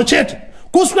izvozvo chete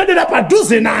kuswedera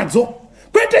padhuze nadzo,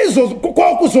 kwete izvozvo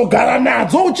kuzogara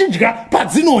nadzo uchidya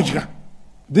padzinodya.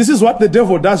 This is what the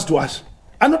devil does to us.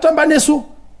 Anotamba nesu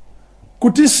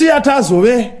kutisiya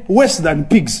tazove worse than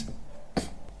pigs.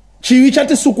 Chivi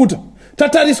chatisukuta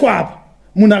tatariswa apa.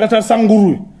 Munhu akatarisa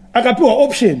nguruve akapiwa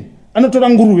option anotora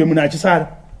nguruve munhu achisara.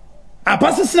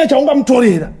 Hapasisina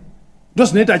chaungamutorera, ndo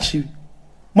zvinoita chivi.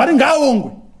 Mwari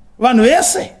ngaaongwe. Vanhu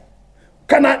vese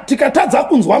kana tikatadza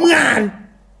kunzwa Mwari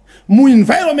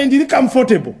muenvironment iri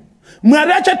comfortable,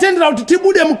 Mwari achatendera kuti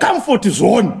tibude mucomfort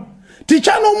zone.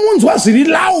 Tichanomunzwa zviri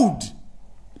loud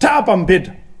taapa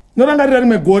mubhedha. Ndinorangarira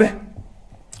rimwe gore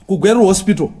kuGweru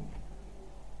hospital,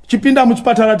 chipinda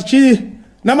muchipatara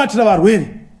tichinamatira varwere,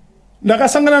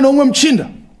 ndakasangana neumwe muchinda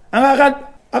anga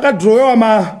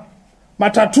akadhirowewa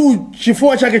matatu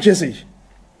chifuva chake chese ichi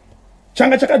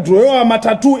changa chakadhirowewa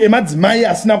matatu emadzimai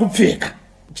asina kupfeka.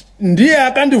 Ndiye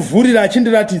akandivhurira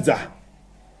achindiratidza.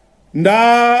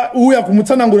 Ndauya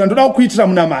kumutsanangurira ndoda kuitira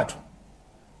munamato.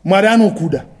 Mwari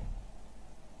anokuda.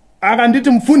 Akanditi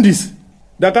mufundisi,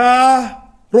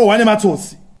 ndakarohwa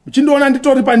nematsotsi. Uchindiona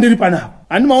nditori pandiri panapo.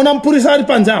 Handimaona mupurisa ari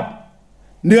panze apo.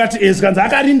 Ndikati ezkanza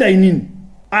akarinda inini.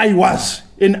 I was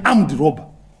an armed robber.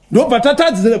 Ndobva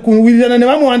tatadzira kuwirirana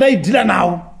nevamwe vandaidhira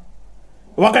nawo.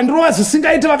 Vakandirova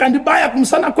zvisingaite vakandibaya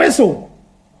kumusana kwese.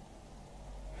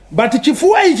 But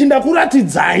chifuva ichi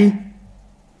ndakuratidzai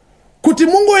kuti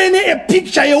mungoene a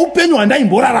picture yeupenyu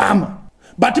hwandaimborarama.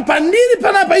 But pandiri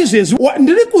panapa izvezvi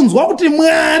ndiri kunzwa kuti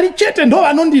Mwari chete ndo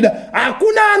vanondida.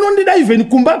 Hakuna anondida even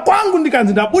kumba kwangu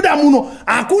ndikanzi ndabuda muno.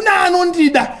 Hakuna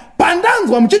anondida.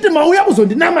 Pandanzwa muchiti mauya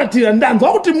kuzondinamatira,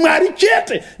 ndanzwa kuti Mwari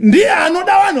chete ndiye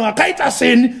anoda vanhu vakaita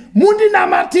seni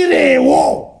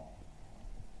mundinamatirewo.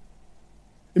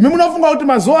 Imi munofunga kuti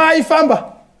mazuva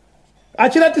aifamba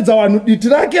achiratidza vanhu diti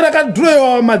rake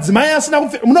rakadhirowewa madzimai asina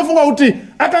kupfeka, munofunga kuti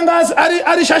akanga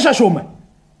ari shasha shoma.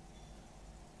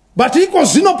 But iko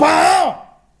zvino paawa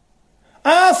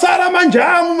asara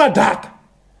manjaya mumadhaka,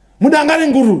 mudanga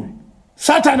renguruve,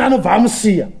 Satani anobva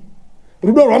amusiya,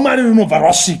 rudo rwaMwari runobva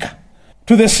rwasvika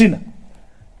to the sinner.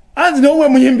 Anzi neumwe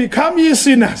muimbi, come ye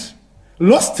sinners,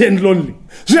 lost and lonely.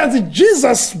 Zvikanzi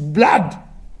Jesus' blood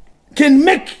can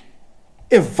make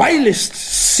a vilest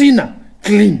sinner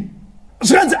clean.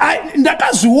 Zvikanzi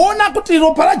ndakazviona kuti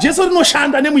ropa raJesu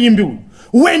rinoshanda nemuimbi uyu.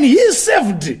 When he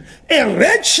saved a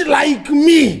wretch like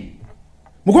me,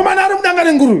 mukomana ari mudanga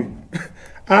renguruve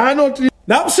anoti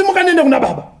ndakusimuka ndiende kuna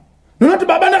Baba, nonoti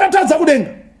Baba ndakatadza kudenga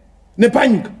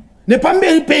nepanyika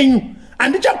nepamberi penyu,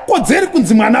 handichakodzeri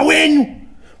kunzi mwana wenyu,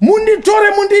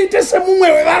 munditore mundiite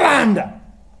semumwe wevaranda.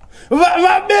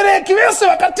 Vabereki vese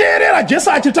vakateerera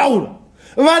Jesu achitaura,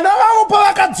 vana vavo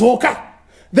pavakadzoka,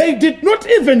 they did not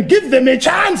even give them a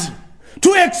chance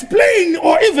to explain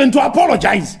or even to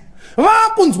apologize.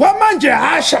 Vakunzwa manje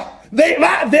hasha. They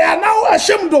are now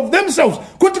ashamed of themselves.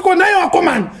 Kuti konayo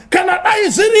vakomana, kana dai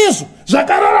zvirizvo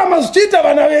zvakararama zvichiita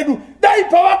vana vedu, dai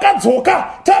pavakadzoka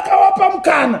takavapa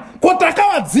mukana, ko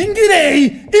takavadzingirei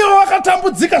ivo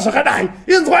vakatambudzika zvakadai.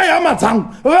 Inzwai hama dzangu,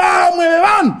 vamwe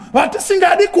vevanhu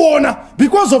vatisingadi kuona,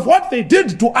 because of what they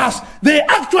did to us, they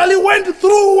actually went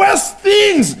through worse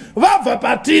things. Vabva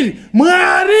patiri,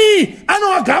 Mwari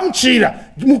anovagamuchira.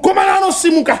 Mukomana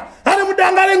anosimuka ari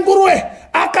mudanga renguruve,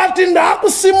 akati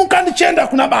ndakusimuka ndichienda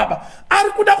kuna Baba. Ari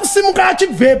kuda kusimuka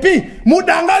achibvepi?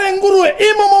 Mudanga renguruve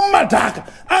imomo mumadhaka.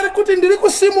 Ari kuti ndiri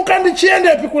kusimuka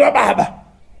ndichiendepi kuna Baba?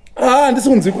 Ndisi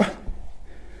kunzikwa.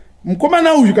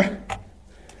 Mukomana uyu ka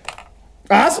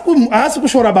haasi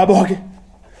kushora baba wake.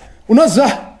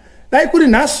 Unoziva, dai kuri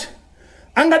nhasi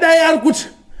angadai ari kuti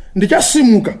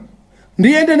ndichasimuka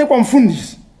ndiende nekwa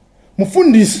mufundisi.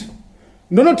 Mufundisi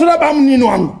ndonotora bamunini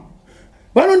wangu,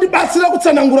 vanondibatsira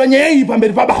kutsanangura nyaya iyi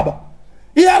pamberi paBaba.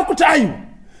 Iye ari kuti aiwa,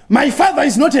 my father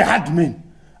is not a hard man.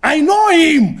 I know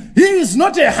him. He is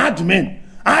not a hard man.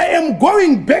 I am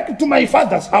going back to my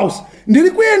father's house.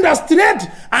 Ndiri kuenda straight.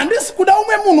 Handisi kuda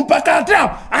umwe munhu pakati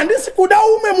apo. Handisi kuda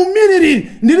umwe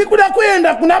mumiririri. Ndiri kuda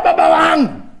kuenda kuna Baba vangu.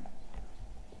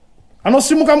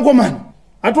 Anosimuka mukomana,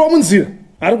 atiwa munzira,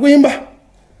 ari kuimba,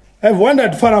 I've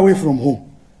wandered far away from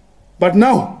home, but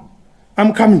now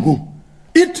I'm coming home.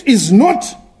 It is not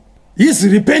his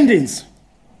repentance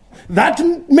that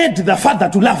made the Father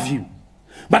to love you,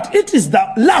 but it is the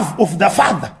love of the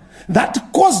Father that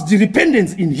caused the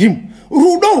repentance in him.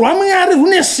 Rudo rwaMwari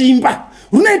rune simba,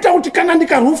 runoita kuti kana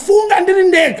ndikarufunga ndiri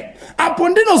ndega, apo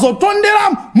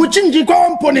ndinozotondera muchinjikwa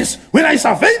wamuponesi. When I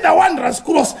survey the wondrous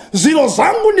cross, zviro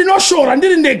zvangu ndinoshora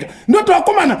ndiri ndega. Ndoti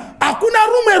vakomana, hakuna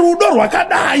rumwe rudo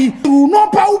rwakadai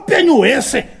runopa upenyu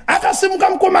hwese. Akasimuka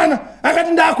mukomana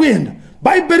akati ndakuenda.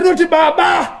 Bhaibheri rinoti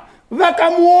Baba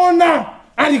vakamuona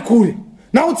ari kure.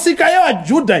 Now tsika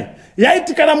yevaJudha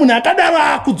yaiti kana munhu akadaro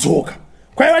akudzoka,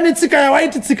 kwaiva netsika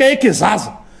yawaiti tsika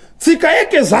yekezaza. Tsika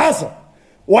yekezaza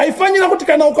waifanira kuti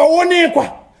kana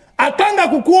ukaonekwa, atanga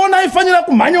kukuona aifanira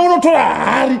kumhanya unotora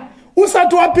hari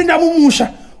usati wapinda mumusha,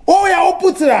 ouya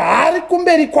oputsira hari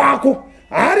kumberi kwako.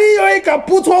 Hari iyo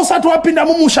ikaputswa usati wapinda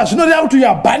mumusha, zvinoreva kuti you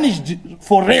are banished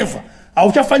forever,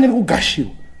 hauchafaniri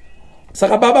kugashirwa.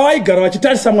 Saka baba vaigara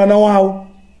vachitarisa mwana wavo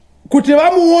kuti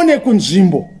vamuone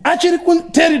kunzvimbo achiri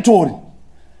kuteritori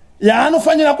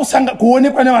yaanofanira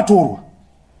kuonekwa nevatorwa,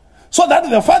 so that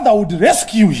the father would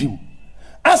rescue him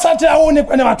asati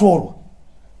aonekwa nevatorwa.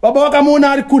 Baba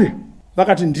vakamuona ari kure,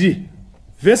 vakati ndiye.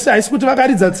 Vhesi haisi kuti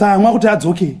vakaridza tsamwa kuti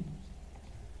adzoke,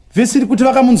 vhesi iri kuti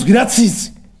vakamunzwira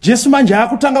tsitsi. Jesu manje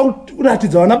akutanga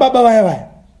kuratidza vana baba vaya vaya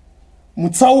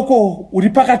mutsauko uri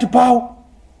pakati pavo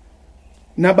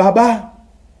naBaba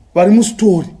vari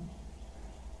musitori.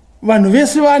 Vanhu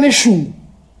vese vane shungu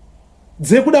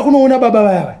dzekuda kunoona baba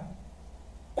vaya vaya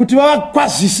kuti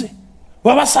vavakwazise,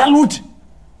 vavasalute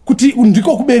kuti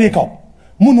ndiko kubereka uko.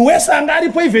 Munhu wese anga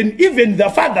aripo, even the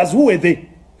fathers who were there,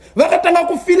 vakatanga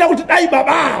kufila kuti dai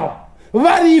baba ava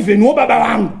vari evenwo baba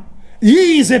vangu,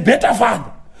 he is a better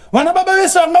father. Vana baba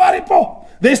vese vanga varipo,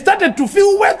 they started to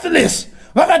feel worthless.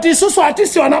 Vakati isusu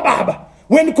hatisi vana baba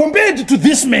when compared to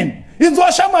this man.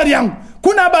 Inzwa shamwari yangu,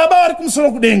 Kuna baba vari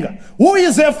kumusoro kudenga, who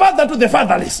is a father to the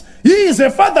fatherless. He is a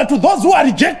father to those who are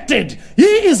rejected. He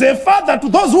is a father to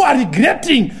those who are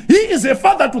regretting. He is a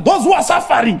father to those who are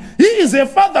suffering. He is a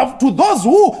father to those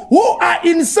who are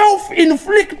in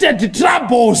self-inflicted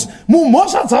troubles.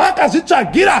 Mumosha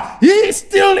dzavakazvitsvagira, he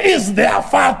still is their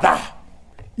father.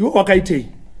 Iwe wakaitei?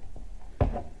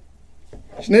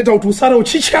 Chinoita kuti usare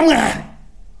uchitya Mwari.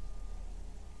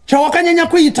 Chawakanyanya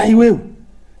kuita iwewe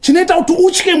chinoita kuti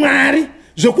utye Mwari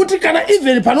zvekuti kana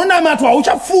even panonamatwa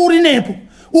hauchapfuuri nepo,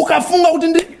 ukafunga kuti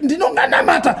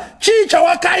ndinonganamata chii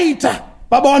chawakaita.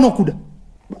 Baba wanokuda,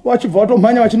 baba vachibva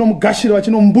vatomhanya vachinomugashira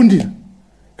vachinomumbundira.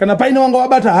 Kana paine wanga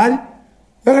wabata hari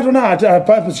vakatona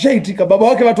zvichaitika, baba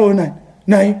wake vatoona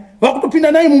naye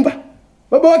vakutopinda naye mumba,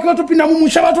 baba wake vatopinda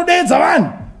mumusha vatodeedza vanhu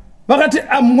vakati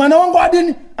mwana wangu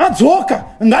adini adzoka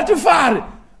ngatifare.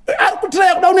 Ari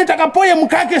kutiraya kuda unoita kapoye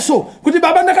mukake so kuti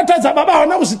baba ndakatadza, baba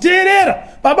hawana kuziteerera.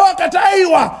 Baba wakati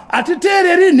aiwa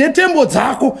hatiteereri nhetembo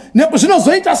dzako,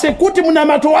 zvinozoita sekuti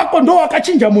munamato wako ndo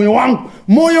wakachinja moyo wangu.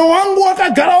 Moyo wangu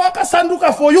wakagara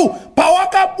wakasanduka for you.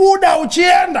 Pawakabuda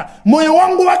uchienda, moyo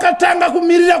wangu wakatanga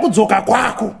kumirira kudzoka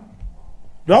kwako.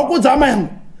 Ndakudza hama yangu,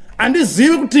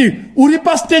 handizivi kuti uri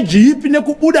pastage ipi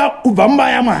nekubuda kubva mumba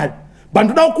yaMwari, but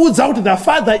ndoda kuudza kuti the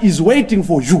Father is waiting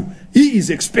for you. He is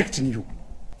expecting you.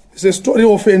 It's a story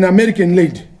of an American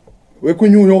lady weku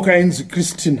New York ainzi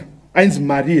Christina, ainzi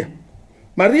Maria.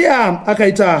 Maria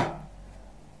akaita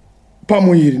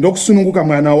pamuiri ndokusununguka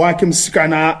mwana wake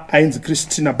musikana ainzi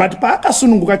Christina, but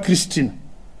paakasununguka Christina,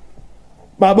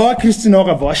 baba wa Christina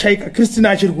wakabva washaika. Christina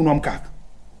achiri kunwa mukaka.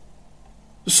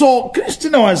 So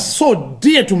Christina was so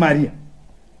dear to Maria,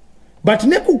 but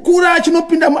nekukura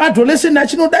achinopinda muadolescent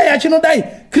achinodai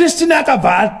Christina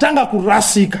akabva atanga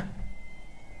kurasika,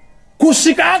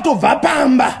 kusvika atobva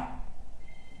pamba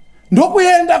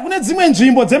ndokuenda kune dzimwe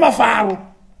nzvimbo dzemafaro.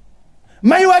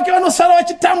 Mai wake vanosara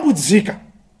vachitambudzika,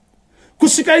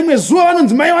 kusvika imwe zuva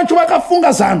vanonzi mai vacho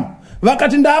vakafunga zano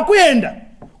vakati ndakuenda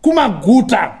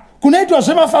kumaguta kunoitwa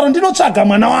zvemafaro ndinotsvaga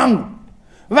mwana wangu.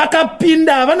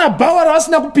 Vakapinda, havana bhawa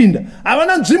ravasina kupinda,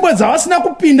 havana nzvimbo dzavasina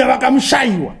kupinda,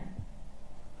 vakamushayiwa.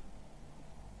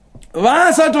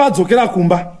 Vasati vadzokera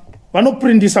kumba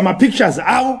vanoprindisa mapictures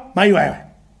avo mai vaya,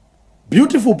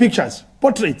 beautiful pictures,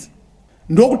 portraits.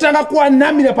 Ndokutanga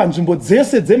kuwanamira panzvimbo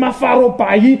dzese dzemafaro,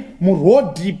 pai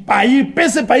murodhi, pai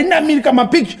pese painamirika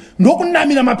mapicture,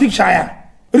 ndokunamira mapicture aya.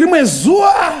 Rimwe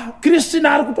zuva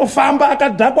Christina ari kutofamba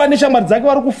akadhakwa neshamwari dzake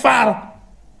vari kufara,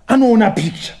 anoona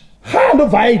picture.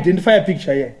 Ndobva aidentify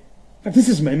picture here. This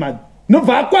is my mother.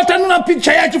 Ndobva akwatanuna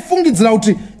picture yacho achifungidzira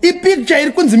kuti ipicture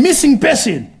iri kunzi missing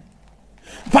person.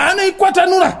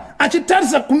 Paanoikwatanura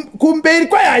achitarisa kumberi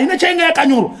kwayo haina chainge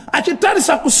yakanyorwa,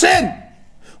 achitarisa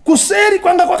kuseri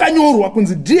kwanga kwakanyorwa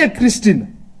kunzi dear Christina,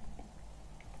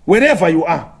 wherever you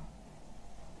are,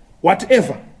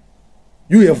 whatever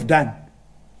you have done,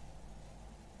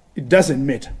 it doesn't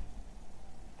matter,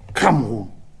 come home.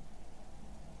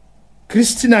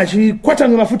 Christina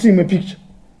achikwatanura futi imwe picture,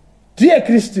 dear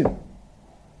Christina,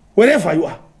 wherever you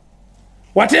are,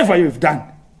 whatever you have done,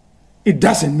 it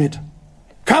doesn't matter,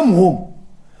 come home.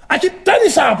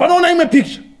 Achitarisa panoona imwe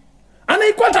picture,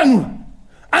 anaikwatanura,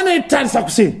 anoitarisa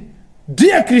kuseri,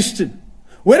 dear Christian,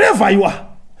 wherever you are,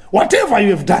 whatever you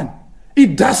have done,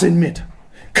 it doesn't matter,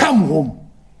 come home.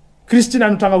 Christian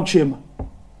anotanga kuchema,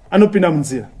 anopinda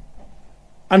munzira,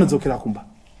 anodzokera kumba.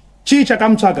 Chii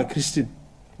chakamutsvaga Christian?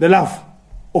 The love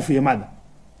of your mother.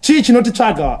 Chii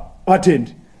chinotitsvaga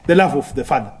vatendi? The love of the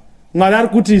father. Mwari ari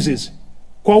kuti izvizvi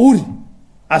kwauri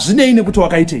hazvinei nekuti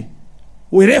wakaitei.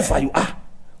 Wherever you are,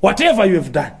 whatever you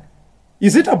have done.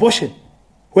 Is it abortion?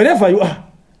 Wherever you are,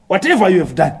 whatever you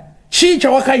have done. Chii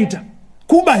chawakaita?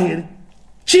 Kuba here.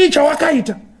 Chii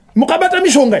chawakaita? Mukabata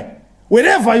mishonga.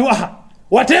 Wherever you are,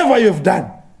 whatever you have done,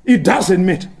 it doesn't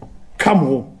matter, come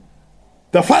home.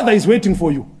 The Father is waiting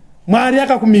for you. Mwari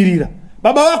akakumirira.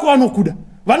 Baba wako vanokuda,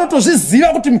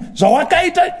 vanotozviziva kuti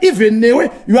zvawakaita, even newe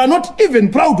you are not even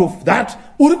proud of that.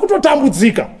 Uri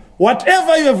kutotambudzika.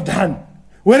 Whatever you have done,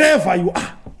 wherever you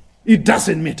are, it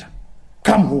doesn't matter,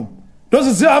 come home.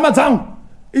 Ndoziziva hama dzangu,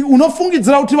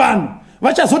 unofungidzira kuti vanhu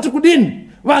vachazoti kudini,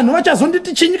 vanhu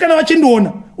vachazonditi chinyi kana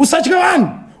vachindiona. Usatya vanhu.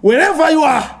 Wherever you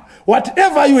are,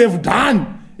 whatever you have done,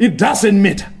 it doesn't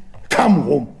matter, come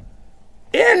home.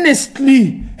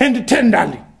 Earnestly and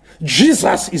tenderly,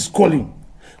 Jesus is calling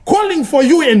for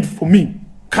you and for me.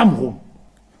 Come home.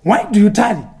 Why do you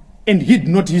tarry and heed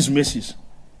not his mercies?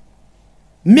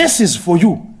 Mercies for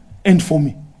you and for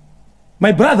me.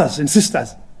 My brothers and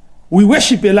sisters, we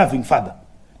worship a loving Father.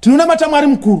 Tinonamata Mwari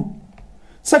mukuru.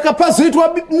 Saka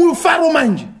pazoitwa mufaro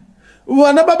manje,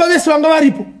 vana baba vese vanga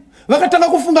varipo, vakatanga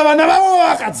kufunga vana vavo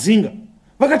vakadzinga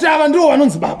vakati ava ndivo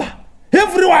vanonzi baba.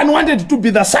 Everyone wanted to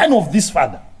be the son of this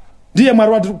father. Ndiye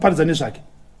Mwari watiri kuparidza nezvake.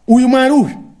 Uyu Mwari uyu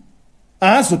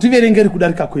haazotiverengeri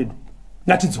kudarika kwedu.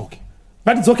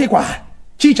 Ngatidzoke kwaari.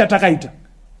 Chii chatakaita?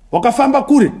 Wakafamba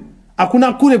kure,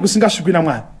 hakuna kure kusingasvikwi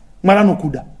naMwari. Mwari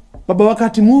anokuda. Baba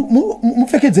vakati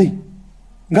mupfekedzei.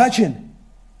 Ngaachene.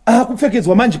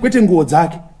 Kupfekedzwa manje kwete nguo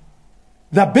dzake.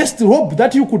 The best robe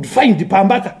that you could find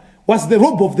pambaka was the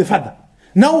robe of the Father.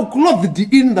 Now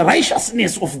clothed in the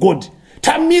righteousness of God.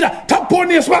 Tamira,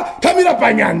 taponeswa, tamira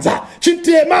panyanza.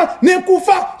 Chitema,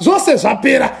 nekufa, zose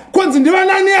zapera. Kwanzi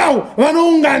ndivanani hao,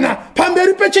 vanoungana.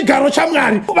 Pamberi pechigaro cha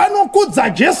Mwari. Vanokudza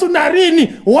Jesu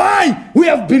narini. Why? We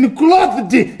have been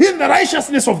clothed in the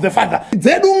righteousness of the Father.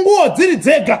 Dzedu nguo dziri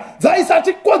dzega.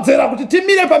 Dzaisati kodzera kuti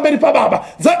timire pamberi pababa.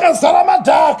 Dzakazara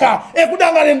madhaka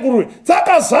ekudanga renguruwe.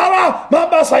 Dzakazara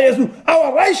mabasa Yesu.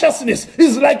 Our righteousness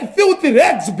is like filthy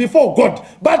rags before God.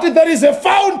 But there is a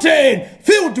fountain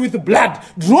filled with blood,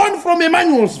 drawn from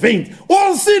Emmanuel's veins.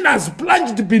 All sinners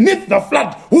plunged beneath the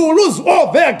flood will lose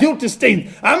all their guilty stains.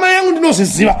 Ama yangu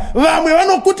ndinoziziva. Vamwe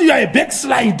vanokuti you are a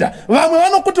backslider. Vamwe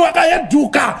vanokuti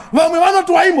wakayeduka. Vamwe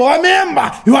vanoti waimbo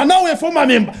wamemba. You are now a former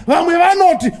member. Vamwe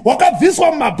vanoti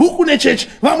wakabviswa mumabhuku nechechi.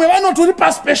 Vamwe vanoti uri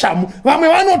paspecial. Vamwe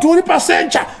vanoti uri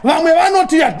pasencha. Vamwe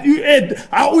vanoti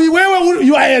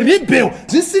you are a rebel.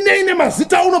 Zisinei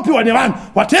nemazita unopiwa nevanhu.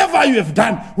 Whatever you have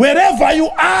done, wherever you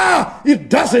are, it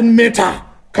doesn't matter.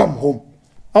 Come home.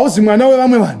 Auzi mwana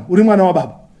wevamwe vanhu, uri mwana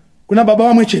wababa. Kuna baba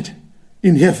vamwe chete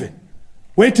in heaven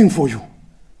waiting for you.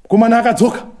 Kumana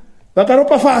akadzoka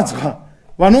vakaropafadzwa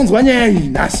vanonzwa nyaya iyi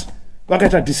nhasi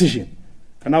vakaita decision.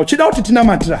 Kana uchida kuti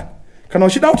tinamatirane, kana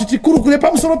uchida kuti tikurukure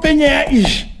pamusoro penyaya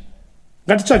izvi,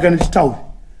 ngatitsvagane titaure.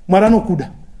 Mwari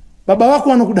anokuda. Baba vako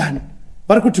vanokudani.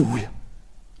 Vari kuti huya.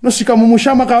 Nosvika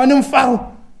mumusha makava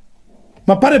nemufaro.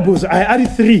 Maparables aya ari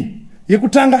 3.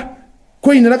 Yekutanga,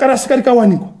 koini rakarasika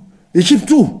rikawanikwa.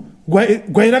 Yechi2,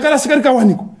 gwai rakarasika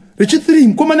rikawanikwa. Yechi3,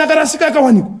 mukomana akarasika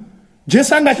akawanikwa.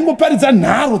 Jesu anga achingoparidza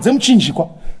nharo dzemuchinjikwa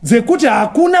dzekuti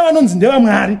hakuna vanonzi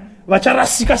ndevamwari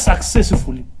vacharasika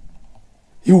successfully.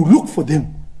 He will look for them.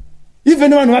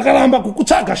 Even vanhu vakaramba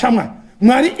kukutsvaga shamwari,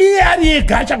 Mwari iye ari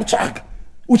ega achakutsvaga.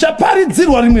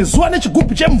 Uchaparidzirwa rimwe zuva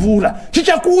nechigubhu chemvura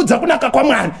chichakuudza kunaka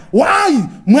kwaMwari. Why?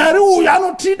 Mwari uyu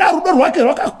anotida, rudo rwake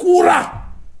rwakakura.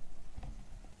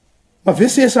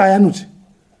 Mavhesi ese aya anoti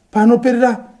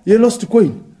panoperera yelost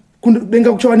coin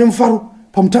kudenga kuchava nemufaro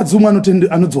pamutadzi umwe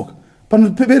anodzoka.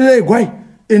 Panoperera egwai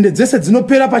ende dzese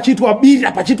dzinopera pachiitwa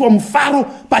birira, pachiitwa mufaro,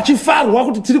 pachifarwa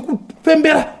kuti tiri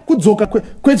kupembera kudzoka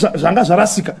kwezvanga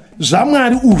zvarasika.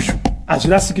 ZvaMwari uyu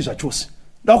hazvirasiki zvachose.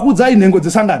 Ndoda kukuudzai nhengo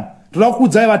dzesangano. Ndoda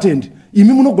kukuudzai vatendi.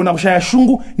 Imi munogona kushaya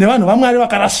shungu nevanhu vaMwari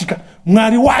vakarasika.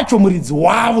 Mwari wacho muridzi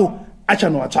wavo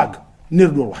achanovatsvaga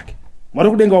nerudo rwake. Mwari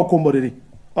kudenga ukomborere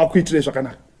akuitire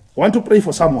zvakanaka. I want to pray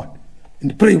for someone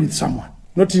and pray with someone.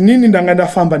 Noti nini ndanga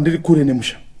ndafamba ndiri kure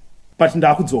nemusha, but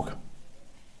ndakudzoka.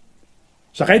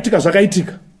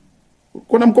 Zvakaitika.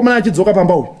 Kona mukomana achidzoka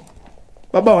pamba uyu,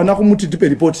 baba wana kumuti tipe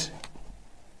report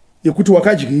yekuti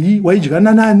wakadyei, waidya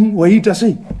nani, waiita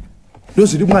sei.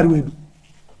 Ndozviri Mwari wedu.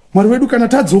 Mwari wedu kana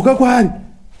tadzoka kwaari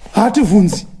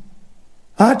haatibvunzi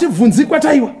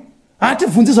kwataiwa,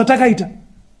 haatibvunzi zvatakaita.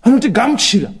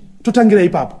 Anotigamuchira totangira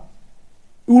ipapo.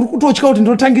 Uri kutotya kuti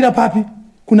ndotangira papi?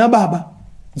 Kuna baba.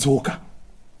 Dzoka,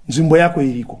 nzvimbo yako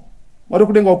iriko. Mwari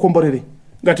kudenga ukomborere.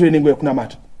 Ngative nenguva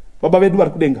yekunamata. Baba vedu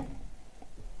vari kudenga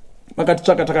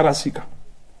vakatitsvaka takarasika,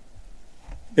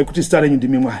 nekuti zita renyu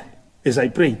ndimi Mwari. As I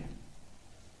pray,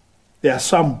 there are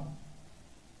some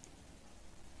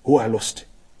who are lost.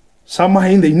 Some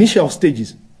are in the initial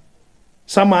stages.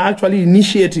 Some are actually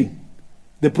initiating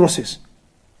the process.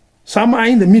 Some are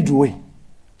in the middle way.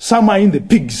 Some are in the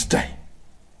pigsty.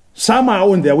 Some are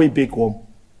on their way back home.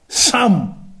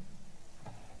 Some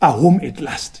are home at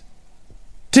last.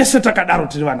 Tese takadaro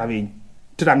tiri vana venyu,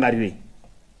 tirangarirei.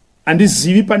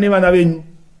 Handizivi pane vana venyu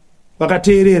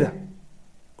vakateerera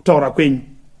kutaura kwenyu,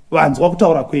 vanzwa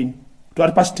kutaura kwenyu, kuti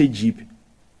vari pastage ipi.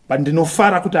 But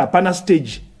ndinofara kuti hapana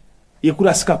stage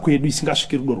yekurasika kwedu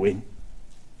isingasviki rudo rwenyu.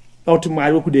 Kuti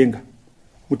Mwari wekudenga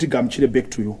mutigamuchire back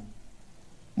to you,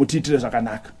 mutiitire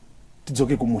zvakanaka,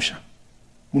 tidzoke kumusha.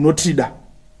 Munotida,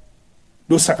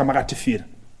 ndosaka makatifira.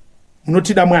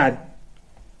 Munotida Mwari,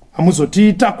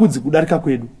 hamuzotitakudzi kudarika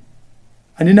kwedu.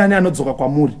 Ani nani anodzoka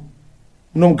kwamuri,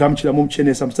 munomugamuchira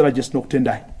mumuchenesa muzita raJesu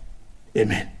nokutendai.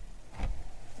 Amen.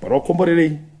 Mwari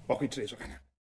wakomborerei, wakuitirei zvakanaka.